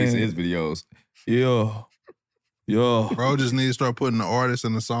captions from Luis in his videos. Yeah. Bro just need to start putting the artist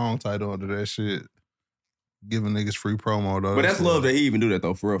and the song title under that shit. Giving niggas free promo, though. But that's love that he even do that,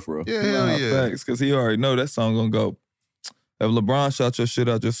 though, for real. Yeah, hell yeah. Facts, because he already know that song going to go. If LeBron shot your shit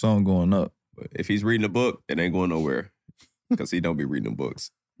out, your song going up. But if he's reading a book, it ain't going nowhere. Because he don't be reading them books.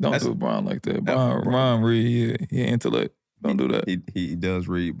 Don't do Brian like that. Brian read, he intellect. Don't do that. He does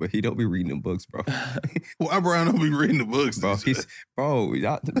read, but he don't be reading them books, bro. Why Brian don't be reading the books, bro?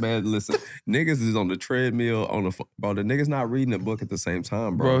 Y'all, man, listen, niggas is on the treadmill bro. The niggas not reading a book at the same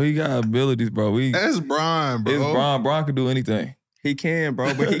time, bro. Bro, he got abilities, bro. That's Brian, bro. It's Brian. Brian can do anything. He can,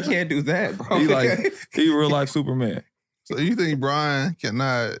 bro, but he can't do that, bro. He real life Superman. So you think Brian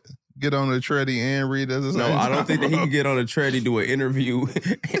cannot get on the treadie and read at the same time? No, I don't think that he can get on a treadie, do an interview,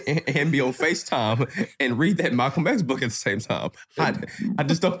 and be on FaceTime and read that Malcolm X book at the same time. I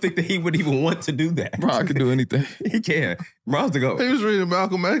just don't think that he would even want to do that. Brian can do anything. He can. Brian's to go. He was reading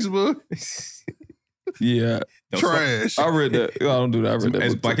Malcolm X book. Yeah. Trash. I read that. I don't do that. I read that.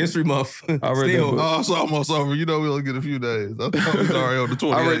 It's Black History Month. I read that book. Oh, it's almost over. You know we only get a few days. I'm sorry on the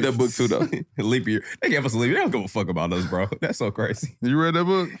 28th. I read that book too, though. Leap year. They gave us a leap year. They don't give a fuck about us, bro. That's so crazy. You read that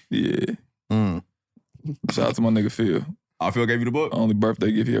book? Yeah. Shout out to my nigga Phil. Phil gave you the book? Only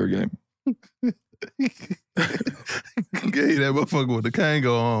birthday gift he ever gave me. Gave that motherfucker with the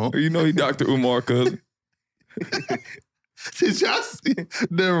Kango on. You know he Dr. Umar cousin. Did y'all see?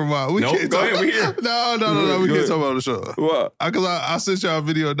 Never mind. We nope, can't go talk. ahead. We here. No. We can't talk about the show. What? Because I sent y'all a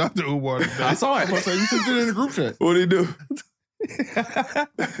video of Dr. Umar today. I saw it. So you sent it in the group chat. What'd he do?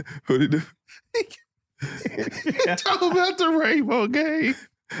 What'd he do? Talk about the rainbow game.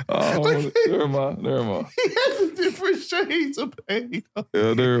 Oh, never mind. He has the different shades of pain.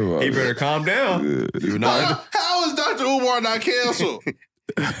 Yeah, never mind. He better calm down. Yeah. How is Dr. Umar not canceled?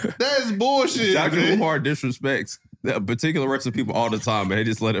 That is bullshit. Dr. Man. Umar disrespects a particular race of people all the time, and they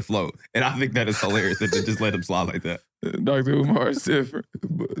just let it flow. And I think that is hilarious that they just let him slide like that. Dr. Umar is different.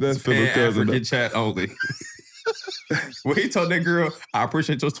 But that's Phil's cousin. African chat only. When he told that girl, I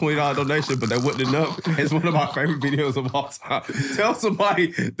appreciate your $20 donation, but that wasn't enough. It's one of my favorite videos of all time. Tell somebody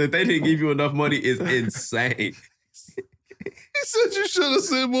that they didn't give you enough money is insane. He said you should have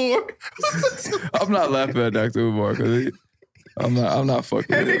said more. I'm not laughing at Dr. Umar because I'm not fucking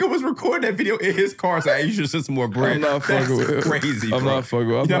that with him. nigga was recording that video in his car saying, hey, you should send some more bread. I'm not fucking with him. Crazy, I'm bro. not fucking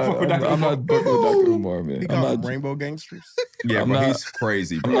with him. I'm not fucking with Dr. Umar, man. He called them rainbow gangsters. Yeah, but he's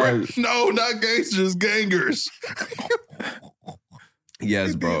crazy, bro. No, not gangsters, gangers.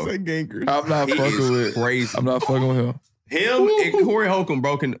 Yes, bro. Gangers. I'm not fucking with crazy. I'm not fucking with him. Him and Corey Holcomb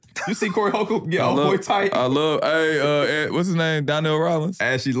broken. You see Corey Holcomb get all boy tight? I love, what's his name? Donnell Rollins?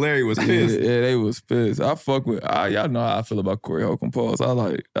 Ashley Larry was pissed. Yeah, they was pissed. I fuck with, y'all know how I feel about Corey Holcomb. Pause. I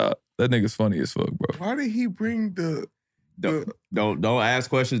like, that nigga's funny as fuck, bro. Why did he bring the Don't ask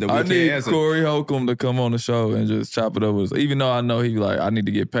questions that we I can't need answer. Corey Holcomb to come on the show and just chop it up with us. Even though I know he like, I need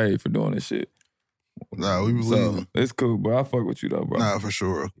to get paid for doing this shit. Nah, we believe So, him. it's cool, bro. I fuck with you though, bro. Nah, for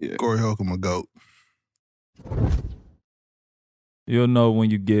sure. Yeah. Corey Holcomb a GOAT. You'll know when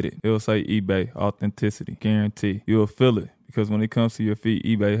you get it. It'll say eBay, authenticity, guarantee. You'll feel it because when it comes to your feet,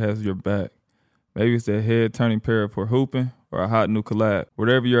 eBay has your back. Maybe it's that head-turning pair for hooping or a hot new collab.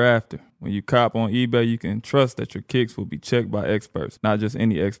 Whatever you're after, when you cop on eBay, you can trust that your kicks will be checked by experts, not just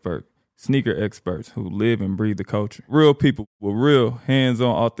any expert. Sneaker experts who live and breathe the culture. Real people with real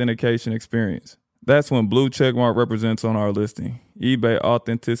hands-on authentication experience. That's when blue checkmark represents on our listing. eBay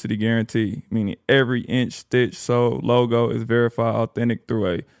authenticity guarantee, meaning every inch, stitch, sole, logo is verified authentic through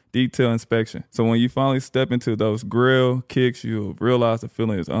a detailed inspection. So when you finally step into those grill kicks, you'll realize the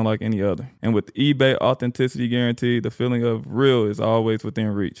feeling is unlike any other. And with eBay authenticity guarantee, the feeling of real is always within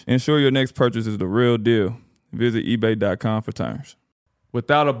reach. Ensure your next purchase is the real deal. Visit ebay.com for terms.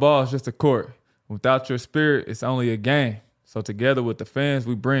 Without a ball, it's just a court. Without your spirit, it's only a game. So together with the fans,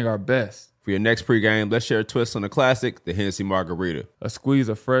 we bring our best. For your next pregame, let's share a twist on the classic, the Hennessy Margarita. A squeeze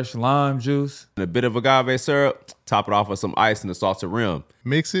of fresh lime juice. And a bit of agave syrup. Top it off with some ice and a salted rim.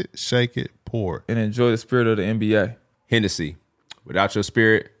 Mix it, shake it, pour it. And enjoy the spirit of the NBA. Hennessy. Without your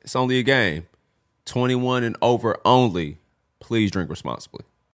spirit, it's only a game. 21 and over only. Please drink responsibly.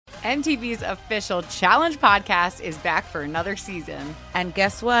 MTV's official Challenge podcast is back for another season. And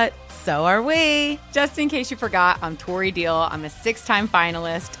guess what? So are we. Just in case you forgot, I'm Tori Deal. I'm a 6-time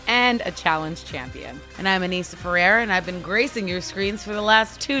finalist, and a challenge champion. And I'm Anissa Ferreira, and I've been gracing your screens for the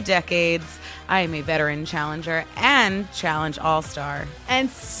last 2 decades. I am a veteran challenger and challenge all-star. And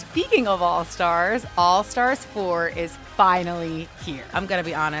speaking of all-stars, All-Stars 4 is finally here. I'm going to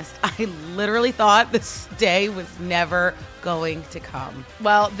be honest, I literally thought this day was never going to come.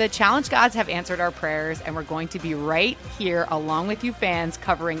 Well, the challenge gods have answered our prayers, and we're going to be right here along with you fans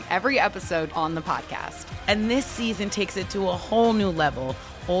covering every episode on the podcast. And this season takes it to a whole new level.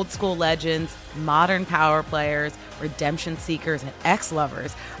 Old school legends, modern power players, redemption seekers, and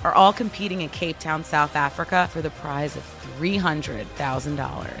ex-lovers are all competing in Cape Town, South Africa for the prize of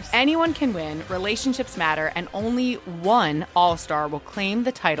 $300,000. Anyone can win, relationships matter, and only one All-Star will claim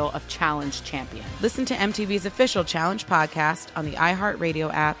the title of Challenge Champion. Listen to MTV's official Challenge podcast on the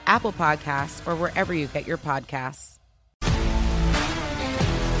iHeartRadio app, Apple Podcasts, or wherever you get your podcasts.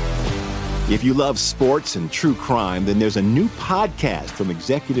 If you love sports and true crime, then there's a new podcast from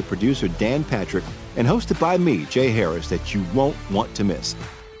executive producer Dan Patrick and hosted by me, Jay Harris, that you won't want to miss.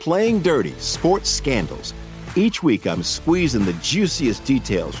 Playing Dirty: Sports Scandals. Each week, I'm squeezing the juiciest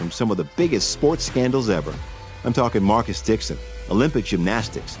details from some of the biggest sports scandals ever. I'm talking Marcus Dixon, Olympic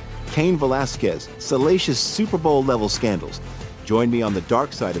gymnastics, Cain Velasquez, salacious Super Bowl-level scandals. Join me on the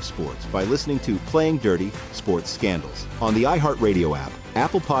dark side of sports by listening to Playing Dirty: Sports Scandals on the iHeartRadio app,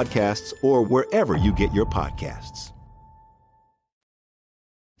 Apple Podcasts, or wherever you get your podcasts.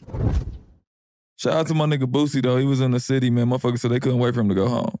 Shout out to my nigga Boosie, though. He was in the city, man. Motherfuckers said they couldn't wait for him to go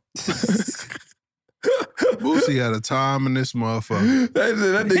home. Boosie had a time in this motherfucker. That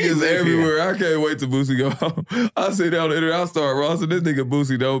nigga is everywhere. I can't wait till Boosie go home. I see that on the internet. I start roasting this nigga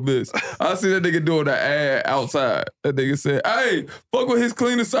Boosie, don't miss. I see that nigga doing the ad outside. That nigga said, hey, fuck with his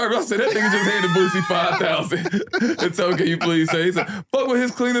cleaning service. I said, that nigga just handed Boosie $5,000. And so, can you please say? He said, fuck with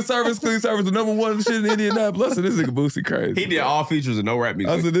his cleaning service. Cleaning service, the number one shit in Indianapolis. I said, this nigga Boosie crazy. He did all features and no rap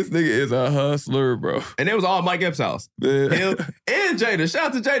music. I said, this nigga is a hustler, bro. And it was all Mike Epps' house. Man. Him and Jada.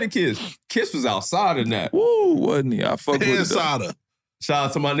 Shout out to Jada Kiss. Kiss was outside in that. Woo, wasn't he? I fuck with And it. Sada. Shout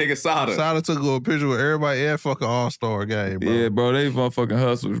out to my nigga Sada. Sada took a picture with everybody at fucking All-Star game, bro. Yeah, bro, they motherfucking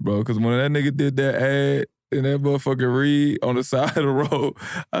hustlers, bro. Because when that nigga did that ad and that motherfucking read on the side of the road,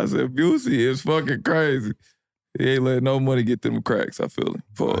 I said, Busey is fucking crazy. He ain't letting no money get them cracks, I feel him.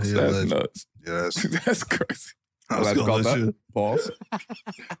 Pause. Yeah, That's legend. nuts. Yes. That's crazy. I was gonna let you. Pause.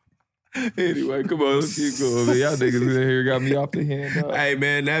 Anyway, come on, let's keep going, man. Y'all niggas in here got me off the hand. Dog. Hey,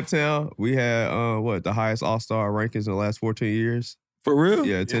 man, Naptown, we had, the highest All-Star rankings in the last 14 years. For real?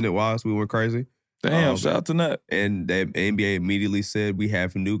 Yeah, attendance-wise, we went crazy. Damn, shout out to Nat. And the NBA immediately said we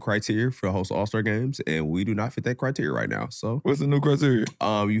have new criteria for host All-Star games, and we do not fit that criteria right now. So, what's the new criteria?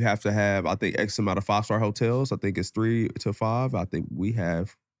 You have to have, I think, X amount of 5-star hotels. I think it's 3 to 5. I think we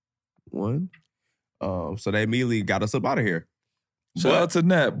have 1. So they immediately got us up out of here. Shout out to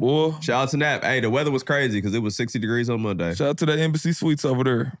Nat, boy. Shout out to Nap. Hey, the weather was crazy because it was 60 degrees on Monday. Shout out to the Embassy Suites over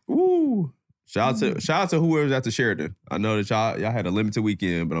there. Woo. Shout out to whoever's at the Sheraton. I know that y'all had a limited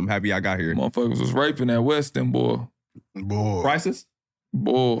weekend, but I'm happy y'all got here. Motherfuckers was raping that Westin, boy. Boy. Prices?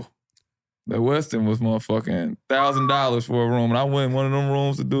 Boy. That Westin was motherfucking $1,000 for a room. And I went in one of them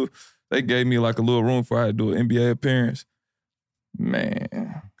rooms to do, they gave me like a little room for I had to do an NBA appearance.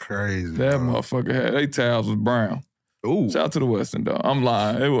 Man. Crazy. That bro. motherfucker had, they towels was brown. Ooh. Shout out to the Westin, though. I'm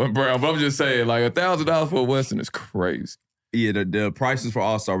lying. It wasn't brown, but I'm just saying, like, $1,000 for a Westin is crazy. Yeah, the prices for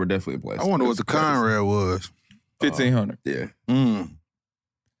All-Star were definitely in place. I wonder what the Conrad was. $1,500. Yeah.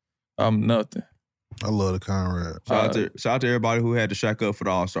 I'm nothing. I love the Conrad. Shout out to everybody who had to shack up for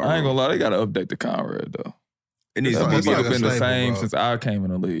the All-Star. I ain't gonna lie, they gotta update the Conrad, though. It needs That to be motherfucker like a been the staple, same bro. since I came in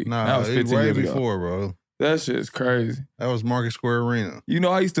the league. Nah, that was it 15 way years ago. before, bro. That shit's crazy. That was Market Square Arena. You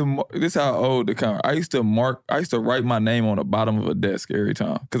know, I used to, this how old the Conrad, I used to write my name on the bottom of a desk every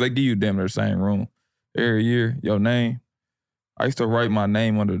time. Because they give you damn near the same room. Every year, your name. I used to write my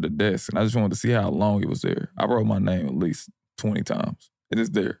name under the desk, and I just wanted to see how long it was there. I wrote my name at least 20 times. It is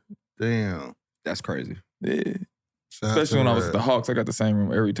there. Damn. That's crazy. Yeah. Shout out Especially to when I was at Red. the Hawks, I got the same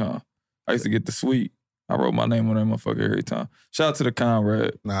room every time. I used to get the suite. I wrote my name on that motherfucker every time. Shout out to the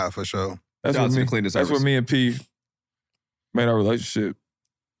Conrad. Nah, for sure. That's Shout out what to me. the cleaning That's service. what me and P made our relationship.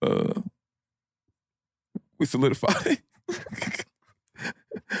 We solidified it.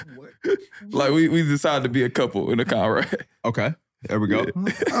 Like we decided to be a couple in the Conrad. Okay. There we go.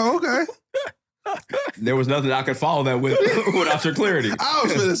 Oh, okay. There was nothing I could follow that with without your clarity. I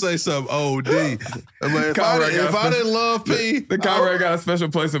was finna say something OD. But if Conrad got if I didn't love P, The Conrad got a special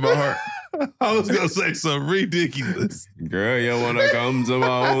place in my heart. I was gonna say something ridiculous. Girl, you wanna come to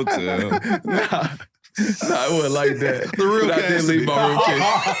my hotel? Nah. Nah, it wasn't like that. The real but I did leave my room key.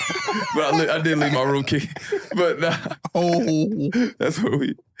 But I did leave my room key. But nah. Oh. That's what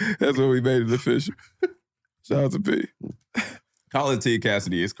we made it official. Shout out to P. Calling Teague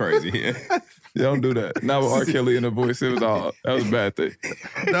Cassidy is crazy. Yeah, don't do that. Not with R. Kelly in the voice. That was a bad thing.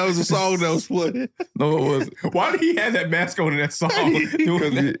 That was a song that was playing. No, it wasn't. Why did he have that mask on in that song?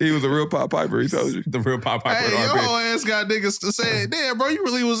 Because he was a real Pied Piper, he told you. The real Pied Piper. Hey, your whole ass got niggas to say, damn, bro, you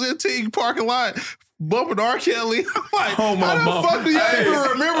really was in Teague parking lot bumping R. Kelly. I'm like, Oh, my how the mama. fuck do y'all Hey, even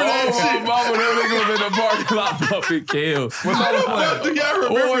remember that shit? Mama, that nigga was in the parking lot bumping kills. How the fuck do y'all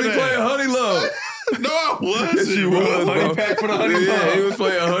remember he that? playing Honey Love. No, I wasn't. Yes, you was, Honey bro. pack for the Honey Yeah, Love. he was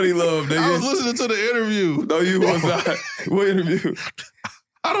playing Honey Love, nigga. I was listening to the interview. No, you was not. What interview?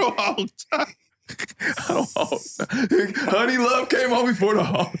 I don't know. Honey Love came on before the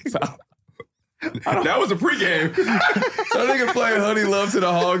Hog Tie. That was a pregame. That nigga playing Honey Love to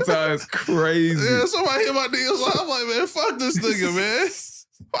the Hog Tie is crazy. Yeah, somebody hit my DMs. I'm like, man, fuck this nigga, man.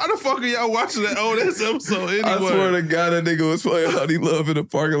 Why the fuck are y'all watching that old ass episode anyway? I swear to God, that nigga was playing Honey Love in the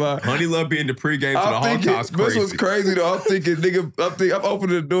parking lot. Honey Love being the pregame to the Hog Tie is This crazy. was crazy though. I'm thinking, nigga, I'm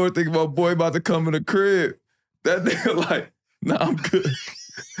opening the door thinking my boy about to come in the crib. That nigga like, nah, I'm good.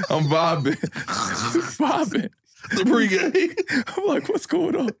 I'm vibing. The pregame. I'm like, what's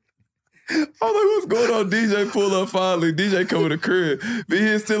going on? I'm like, what's going on? DJ pull up finally. DJ come in the crib. But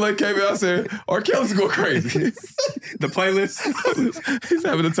he still like came out saying, R. Kelly's going crazy. The playlist. He's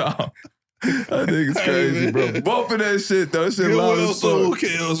having a time. That nigga's crazy, bro. Bumping that shit though. That shit Get loud well as soul fuck.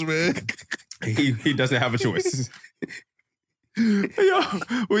 kills, man. He doesn't have a choice. Yo,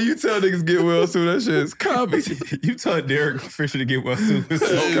 when you tell niggas get well soon, that shit is comedy. You tell Derek Fisher to get well soon. It's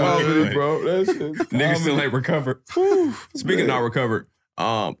so That's comedy, comedy, bro. That shit's Niggas still comedy. ain't recovered. Speaking of not recovered,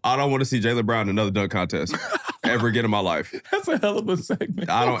 I don't want to see Jaylen Brown in another dunk contest ever again in my life. That's a hell of a segment.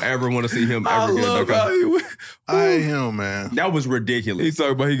 I don't ever want to see him I ever get a love dunk how contest. he went. I ain't him, man. That was ridiculous. He's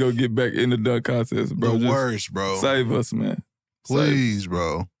talking about he gonna get back in the dunk contest, bro. The Just worst, bro. Save us, man. Please,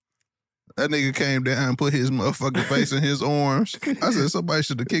 bro. That nigga came down and put his motherfucking face in his arms. I said somebody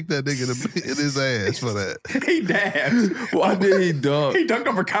should have kicked that nigga in his ass for that. He dabbed. Why did he dunk? He dunked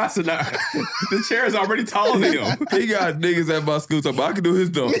over Castanet. The chair is already taller than him. He got niggas at my school talking about I can do his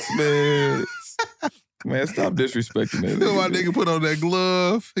dunks, man. Man, stop disrespecting that. You know my nigga put on that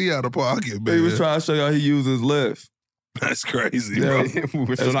glove? He out of pocket, man. He was trying to show you how he uses left. That's crazy, Yeah. bro.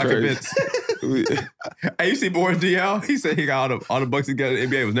 We're still That's not crazy. convinced. Hey, you see Boris DL? He said he got all the bucks he got in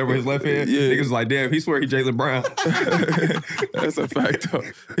the NBA was never his left hand. Yeah. Niggas was like, damn, he swear he Jaylen Brown. That's a fact, though.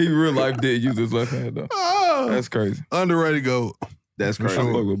 He real life did use his left hand, though. Oh, That's crazy. underrated GOAT. That's I crazy.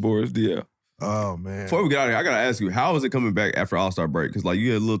 fuck with Boris DL. Oh, man. Before we get out of here, I gotta ask you, how is it coming back after All-Star break? Because like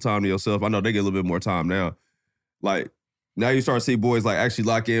you get a little time to yourself. I know they get a little bit more time now. Like now you start to see boys like actually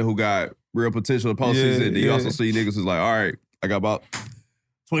lock in who got real potential in the postseason. Yeah, and you yeah. also see niggas who's like, all right, I got about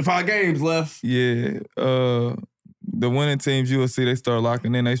 25 games left. Yeah. The winning teams, you will see they start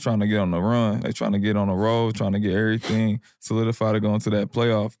locking in. They trying to get on the run. They trying to get on the road, trying to get everything solidified to go into that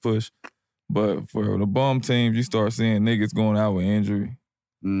playoff push. But for the bum teams, you start seeing niggas going out with injury.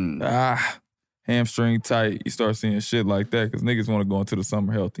 Hamstring tight. You start seeing shit like that because niggas want to go into the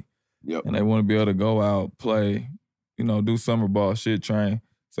summer healthy. Yep. And they want to be able to go out, play, do summer ball, shit, train.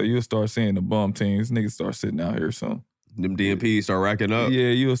 So you'll start seeing the bum teams. Niggas start sitting out here soon. Them DMPs start racking up. Yeah,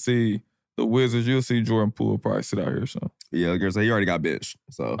 you'll see the Wizards. You'll see Jordan Poole probably sit out here soon. Yeah, girls say he already got benched.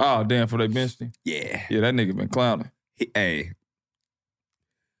 So Oh, damn, for they benched him? yeah. Yeah, that nigga been clowning. Hey.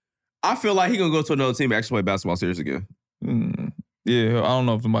 I feel like he gonna go to another team and actually play basketball serious again. Yeah, I don't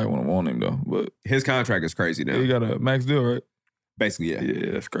know if somebody want him, though. But His contract is crazy now. he got a max deal, right? Basically, yeah.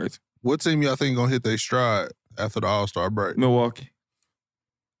 Yeah, that's crazy. What team y'all think gonna hit their stride after the All-Star break? Milwaukee.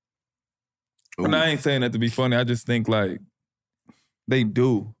 Ooh. And I ain't saying that to be funny. I just think, like, they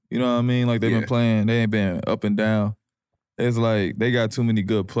do. You know what I mean? Like, they've been playing. They ain't been up and down. It's like they got too many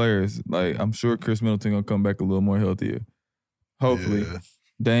good players. Like, I'm sure Chris Middleton gonna come back a little more healthier. Hopefully. Yeah.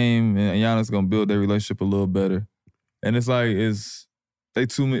 Dame and Giannis gonna build their relationship a little better. And it's like, they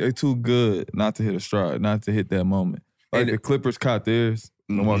too good not to hit a stride, not to hit that moment. Like, And the Clippers caught theirs.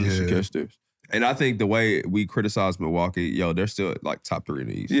 Milwaukee should catch theirs. And I think the way we criticize Milwaukee, they're still like top 3 in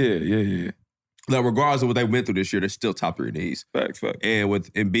the East. Yeah. Like regardless of what they went through this year, they're still top 3 in the East. Facts. And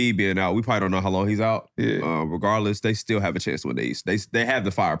with Embiid being out, we probably don't know how long he's out. Yeah. Regardless, they still have a chance to win the East. They have the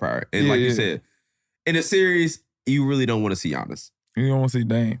firepower. And like you Yeah. said, in a series, you really don't want to see Giannis. You don't want to see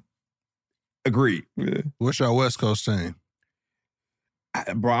Dame. Agreed. Yeah. What's your West Coast team?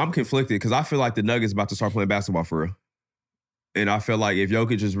 Bro, I'm conflicted because I feel like the Nuggets about to start playing basketball for real. And I feel like if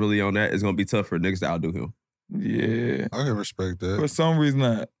Jokic is really on that, it's going to be tough for niggas to outdo him. Yeah. I can respect that. For some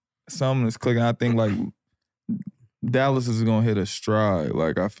reason, something is clicking. I think like Dallas is gonna hit a stride.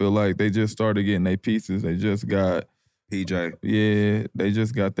 Like I feel like they just started getting their pieces. They just got PJ. Yeah, they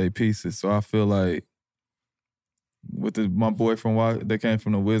just got their pieces. So I feel like with my boy they came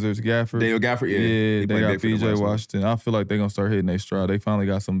from the Wizards, Gafford. Daniel Gafford, Yeah, they got PJ Washington. I feel like they're gonna start hitting their stride. They finally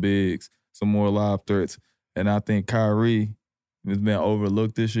got some bigs, some more live threats. And I think Kyrie has been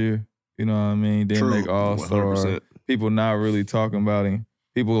overlooked this year. You know what I mean? Didn't make All-Star. 100%. People not really talking about him.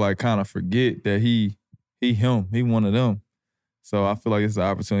 People like kind of forget that he one of them. So I feel like it's an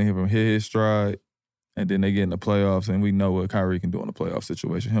opportunity for him to hit his stride, and then they get in the playoffs, and we know what Kyrie can do in a playoff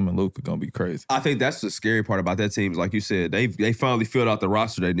situation. Him and Luka gonna be crazy. I think that's the scary part about that team. Like you said, they finally filled out the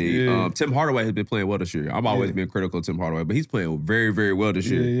roster they need. Yeah. Tim Hardaway has been playing well this year. I've always been critical of Tim Hardaway, but he's playing very, very well this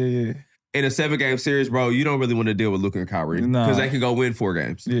year. Yeah. In a 7-game series, bro, you don't really want to deal with Luka and Kyrie because they can go win 4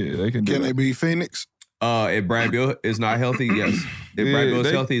 games. Yeah, they can do Can they beat Phoenix? If Brad Beal is not healthy, yes. If Brad Beal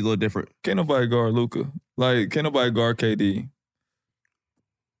is healthy, it's a little different. Can't nobody guard Luka. Like, can't nobody guard KD.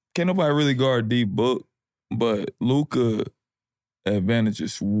 Can't nobody really guard D-Book, but Luka advantage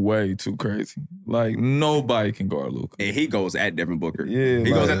is way too crazy. Like, nobody can guard Luka. And he goes at Devin Booker. Yeah,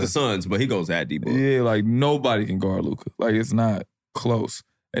 he goes at the Suns, but he goes at D-Book. Yeah, like, nobody can guard Luka. Like, it's not close.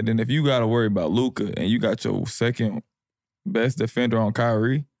 And then if you got to worry about Luka and you got your second best defender on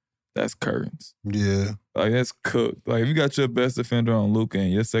Kyrie, that's curtains. Yeah. Like, that's cooked. Like, if you got your best defender on Luka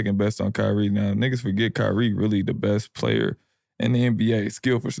and your second best on Kyrie, now niggas forget Kyrie really the best player in the NBA.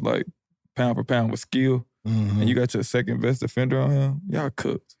 Skill for, like, pound for pound with skill. Mm-hmm. And you got your second best defender on him, y'all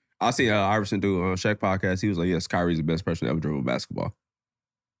cooked. I see Iverson do on Shaq podcast. He was like, yes, Kyrie's the best person to ever dribble basketball.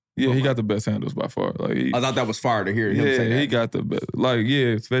 Yeah, he got the best handles by far. Like I thought that was fire to hear him say that. Yeah, he got the best. Like,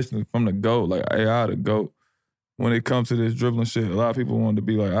 yeah, especially from the GOAT. Like, AI the GOAT. When it comes to this dribbling shit, a lot of people wanted to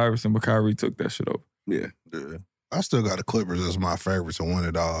be like Iverson, but Kyrie took that shit over. Yeah. I still got the Clippers as my favorite to win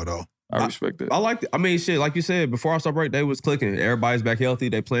it all, though. I respect that. I like I mean, shit, like you said, before All-Star break, they was clicking. Everybody's back healthy.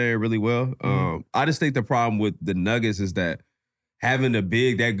 They playing really well. I just think the problem with the Nuggets is that having a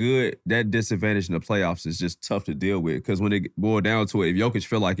big that good, that disadvantage in the playoffs is just tough to deal with. Because when it boils down to it, if Jokic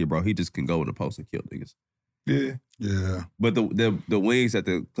feel like it, bro, he just can go in the post and kill niggas. Yeah. Yeah. But the wings that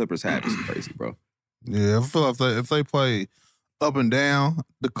the Clippers have is crazy, bro. Yeah, I feel like if they play up and down,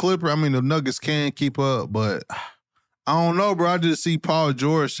 the Nuggets can keep up, but I don't know, bro. I just see Paul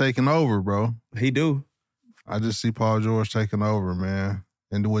George taking over, bro. He do. I just see Paul George taking over, man.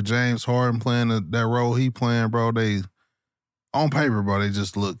 And with James Harden playing that role he playing, bro, they on paper, bro, they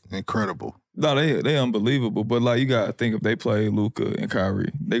just look incredible. No, they unbelievable. But like you gotta think if they play Luka and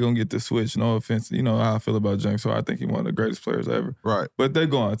Kyrie, they gonna get the switch. No offense, you know how I feel about James Harden. I think he's one of the greatest players ever. Right. But they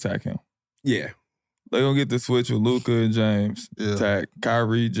gonna attack him. Yeah. They gonna get the switch with Luka and James attack.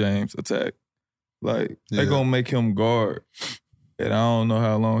 Kyrie, James attack. Like they gonna make him guard. And I don't know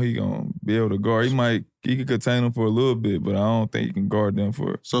how long he gonna be able to guard. He could contain them for a little bit, but I don't think he can guard them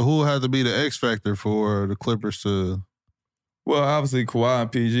for. So who had to be the X factor for the Clippers to? Well, obviously Kawhi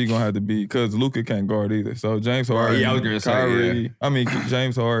and PG gonna have to be because Luka can't guard either. So James Harden, I was gonna Kyrie, say,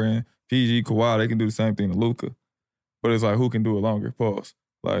 James Harden, PG, Kawhi, they can do the same thing to Luka. But it's like who can do it longer? Pause.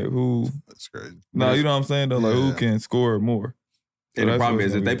 Like who? That's crazy. No, you know what I'm saying though. Like who can score more? And the problem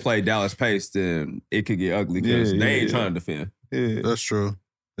is if they play Dallas pace, then it could get ugly because they ain't trying to defend. Yeah, that's true.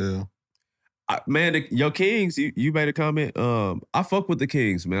 Yeah. Man, your Kings, you made a comment. I fuck with the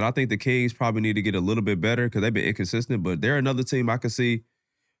Kings, man. I think the Kings probably need to get a little bit better because they've been inconsistent, but they're another team I could see.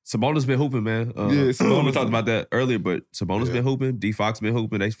 Sabonis been hooping, man. Sabonis. We talked about that earlier, but Sabonis been hooping. D Fox been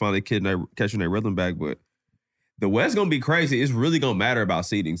hooping. They finally catching their rhythm back, but the West gonna be crazy. It's really gonna matter about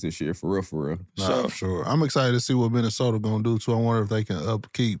seedings this year, for real, for real. Nah, for sure. I'm excited to see what Minnesota gonna do too. I wonder if they can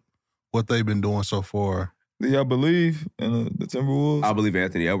upkeep what they've been doing so far. Do y'all believe in the Timberwolves? I believe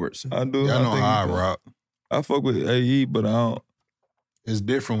Anthony Edwards. I do. Yeah, I know how I rock. I fuck with AE, but I don't. It's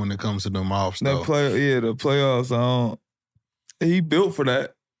different when it comes to them offs, The though. playoffs, I don't. He built for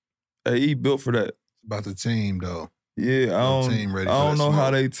that. AE built for that. It's about the team, though. Yeah, I don't know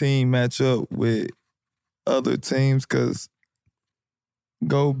how they team match up with other teams because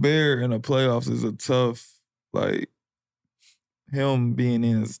Gobert in the playoffs is a tough, like, him being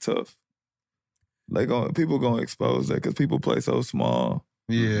in is tough. Like, people gonna expose that because people play so small.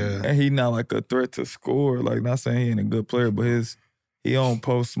 Yeah. And he not like a threat to score. Like, not saying he ain't a good player, but he don't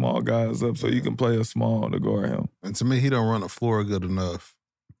post small guys up so you can play a small to guard him. And to me, he don't run the floor good enough.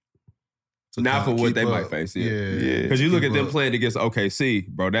 Not for what they might face, yeah. Because you look at them playing against OKC,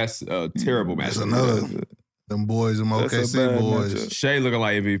 bro, that's a terrible match. That's another, them boys, them OKC boys. matchup. Shea looking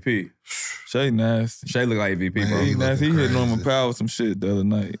like MVP. Shea nasty. Shea look like MVP, bro. He nasty. He hit Norman Powell with some shit the other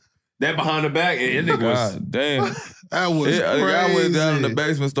night. That behind the back, and nigga was... God damn. That was crazy. I went down in the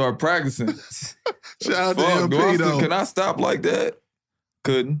basement, started practicing. Shout out to Fuck, MP, though. can I stop like that?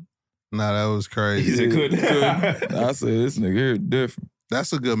 Couldn't. Nah, that was crazy. He said couldn't. I said, this nigga here different.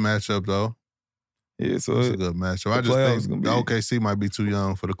 That's a good matchup, though. Yeah, so That's a good matchup. I just think the OKC might be too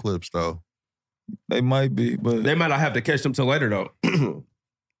young for the Clips, though. They might be, but They might not have to catch them till later, though.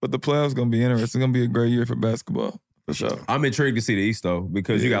 but the playoffs going to be interesting. It's going to be a great year for basketball, for sure. I'm intrigued to see the East, though,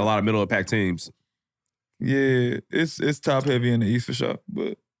 because you got a lot of middle of the pack teams. Yeah, it's top heavy in the East for sure,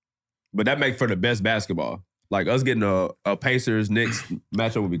 but that make for the best basketball. Like us getting a Pacers Knicks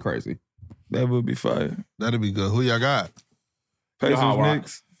matchup would be crazy. that would be fire. That'd be good. Who y'all got? Pacers, how I rock.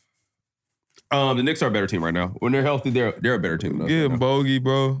 Knicks. The Knicks are a better team right now. When they're healthy, they're a better team. Than us Getting right now. Bogey,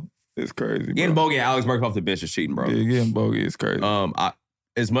 bro, it's crazy. Getting bro. Bogey and Alex Burke off the bench is cheating, bro. Yeah, getting Bogey is crazy.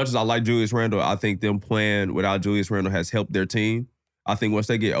 As much as I like Julius Randle, I think them playing without Julius Randle has helped their team. I think once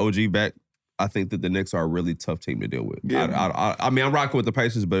they get OG back, I think that the Knicks are a really tough team to deal with. Yeah. I mean, I'm rocking with the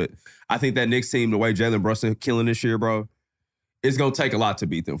Pacers, but I think that Knicks team, the way Jalen Brunson killing this year, bro, it's going to take a lot to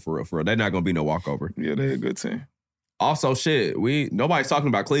beat them for real, for real. They're not going to be no walkover. Yeah, they're a good team. Also, shit, nobody's talking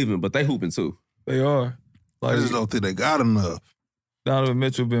about Cleveland, but they hooping too. They are. I just don't think they got enough. Donovan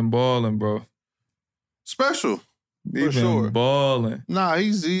Mitchell been balling, bro. Special. He For been sure. balling. Nah,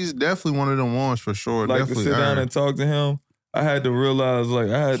 he's definitely one of them ones for sure. Like definitely to sit down earned. and talk to him, I had to realize,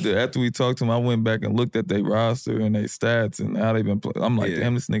 after we talked to him, I went back and looked at their roster and their stats and how they been playing. I'm like,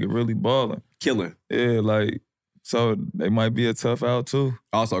 damn, this nigga really balling. Killing. Yeah, so they might be a tough out too.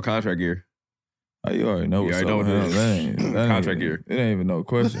 Also, contract year. Oh, you already know what's up with him. That Contract year. It ain't even no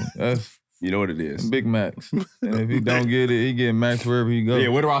question. That's You know what it is. big max. And if he don't get it, he get max wherever he go. Yeah,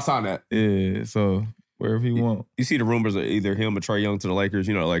 where do I sign that? Yeah, so wherever he want. You see the rumors of either him or Trae Young to the Lakers.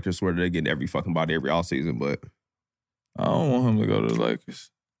 You know the Lakers swear they getting every fucking body every offseason, but I don't want him to go to the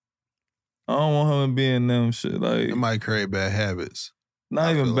Lakers. I don't want him to be in them shit. It might create bad habits.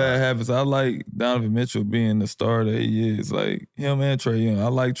 Not even bad habits. I like Donovan Mitchell being the star that he is. Like him and Trae Young. I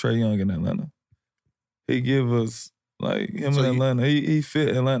like Trae Young in Atlanta. He give us him in Atlanta. He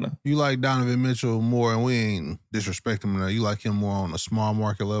fit Atlanta. You like Donovan Mitchell more, and we ain't disrespect him. You like him more on a small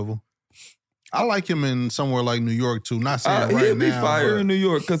market level. I like him in somewhere like New York too. Not saying right he'll be now. fire in New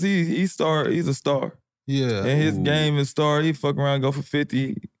York because he's a star. Yeah, and his game is star. He fuck around, go for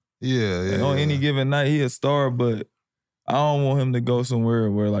 50. Yeah. On any given night, he a star. But I don't want him to go somewhere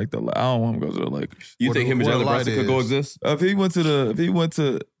where I don't want him to go to the Lakers. You think him and Jalen Brunson could coexist? If he went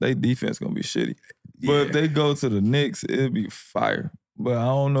to their defense gonna be shitty. But if they go to the Knicks, it'd be fire. But I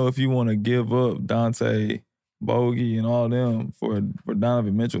don't know if you want to give up Dante, Bogey, and all them for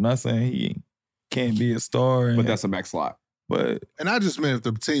Donovan Mitchell. Not saying he can't be a star. But that's a max slot. And I just meant if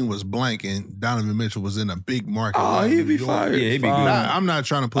the team was blank and Donovan Mitchell was in a big market. He'd be fired. Yeah, he'd be good. I'm not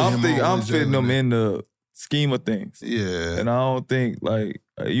trying to put him on. I'm fitting him in the scheme of things. Yeah. And I don't think,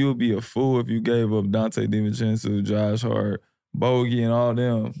 you would be a fool if you gave up Dante DiVincenzo, Josh Hart, Bogey, and all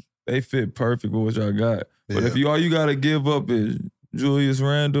them. They fit perfect with what y'all got. But if all you got to give up is Julius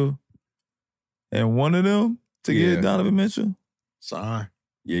Randle and one of them to get Donovan Mitchell, sorry.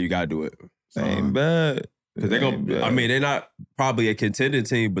 Yeah, you got to do it. Ain't bad. Because they're not probably a contending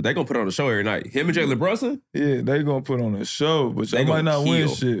team, but they're going to put on a show every night. Him and Jalen Brunson? Yeah, they going to put on a show, but y'all might not win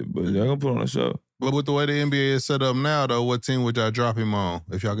shit, but y'all going to put on a show. But with the way the NBA is set up now, though, what team would y'all drop him on?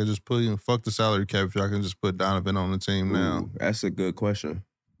 If y'all could just put him, fuck the salary cap, if y'all can just put Donovan on the team now. That's a good question.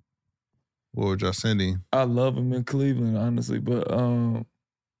 What would y'all send him? I love him in Cleveland, honestly, but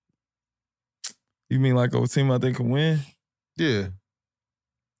you mean like a team I think can win? Yeah.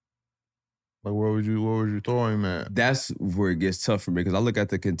 Like where would you throw him at? That's where it gets tough for me because I look at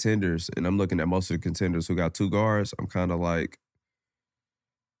the contenders and I'm looking at most of the contenders who got two guards. I'm kind of like,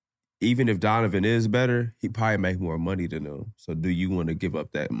 even if Donovan is better, he probably make more money than them. So do you want to give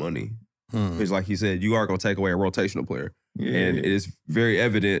up that money? Because like you said, you are going to take away a rotational player. Yeah. And it is very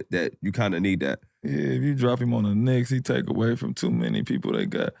evident that you kind of need that. Yeah, if you drop him on the Knicks, he take away from too many people they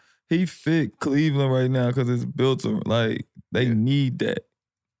got. He fit Cleveland right now because it's built to, they need that.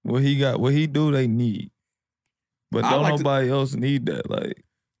 What he do, they need. But don't nobody else need that.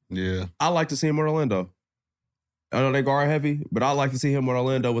 Yeah. I like to see him in Orlando. I know they guard heavy, but I like to see him with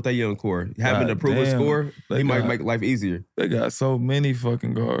Orlando with that young core. Having to prove a score, he might make life easier. They got so many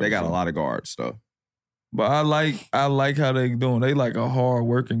fucking guards. They got a lot of guards, though. But I like how they doing. They like a hard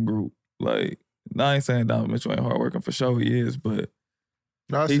working group. I ain't saying Donovan Mitchell ain't hard working, for sure he is, but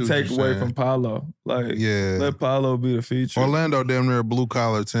he take away from Paolo. Let Paolo be the feature. Orlando damn near a blue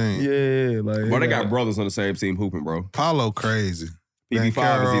collar team. Yeah, bro, they got brothers on the same team hooping, bro. Paolo crazy.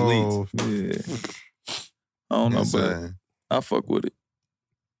 PB5 is elite. Yeah. I don't know, but I fuck with it.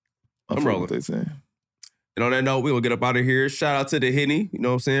 I'm rolling. What they saying. And on that note, we're going to get up out of here. Shout out to the Henny. You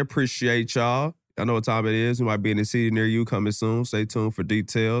know what I'm saying? Appreciate y'all. I know what time it is. We might be in the city near you coming soon. Stay tuned for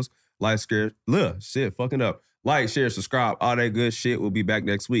details. Like, share, fucking up. Like, share, subscribe, all that good shit. We'll be back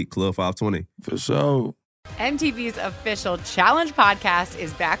next week. Club 520. For sure. MTV's official Challenge podcast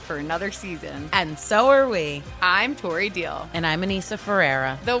is back for another season. And so are we. I'm Tori Deal. And I'm Anissa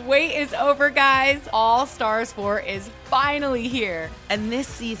Ferreira. The wait is over, guys. All Stars 4 is finally here. And this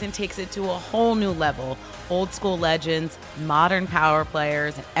season takes it to a whole new level. Old school legends, modern power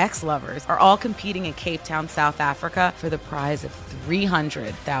players, and ex-lovers are all competing in Cape Town, South Africa for the prize of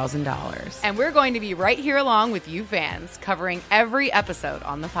 $300,000. And we're going to be right here along with you fans, covering every episode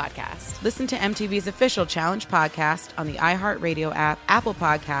on the podcast. Listen to MTV's official Challenge podcast on the iHeartRadio app, Apple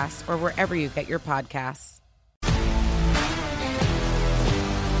Podcasts, or wherever you get your podcasts.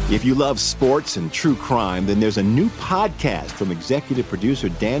 If you love sports and true crime, then there's a new podcast from executive producer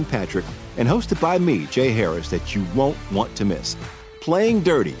Dan Patrick and hosted by me, Jay Harris, that you won't want to miss. Playing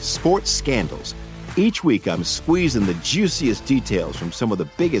Dirty: Sports Scandals. Each week, I'm squeezing the juiciest details from some of the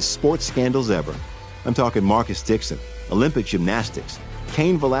biggest sports scandals ever. I'm talking Marcus Dixon, Olympic gymnastics,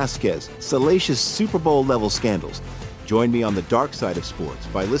 Cain Velasquez, salacious Super Bowl-level scandals. Join me on the dark side of sports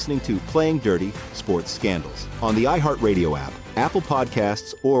by listening to Playing Dirty: Sports Scandals on the iHeartRadio app, Apple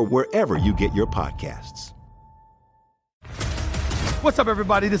Podcasts, or wherever you get your podcasts. What's up,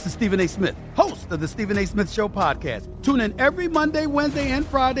 everybody? This is Stephen A. Smith, host of the Stephen A. Smith Show podcast. Tune in every Monday, Wednesday, and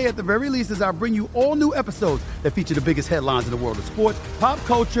Friday at the very least as I bring you all new episodes that feature the biggest headlines in the world of sports, pop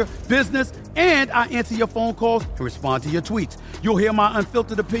culture, business, and I answer your phone calls and respond to your tweets. You'll hear my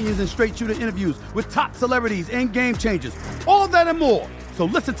unfiltered opinions and straight-shooter interviews with top celebrities and game changers. All that and more. So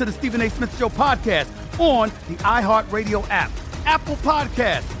listen to the Stephen A. Smith Show podcast on the iHeartRadio app, Apple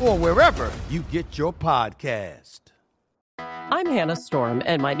Podcasts, or wherever you get your podcast. I'm Hannah Storm,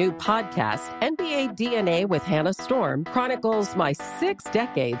 and my new podcast, NBA DNA with Hannah Storm, chronicles my 6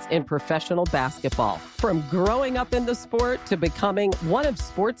 decades in professional basketball. From growing up in the sport to becoming one of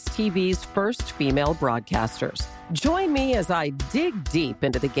sports TV's first female broadcasters. Join me as I dig deep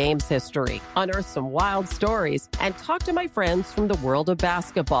into the game's history, unearth some wild stories, and talk to my friends from the world of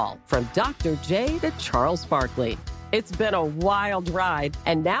basketball, from Dr. J to Charles Barkley. It's been a wild ride,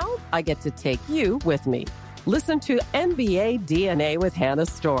 and now I get to take you with me. Listen to NBA DNA with Hannah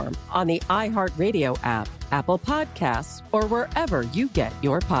Storm on the iHeartRadio app, Apple Podcasts, or wherever you get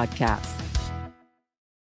your podcasts.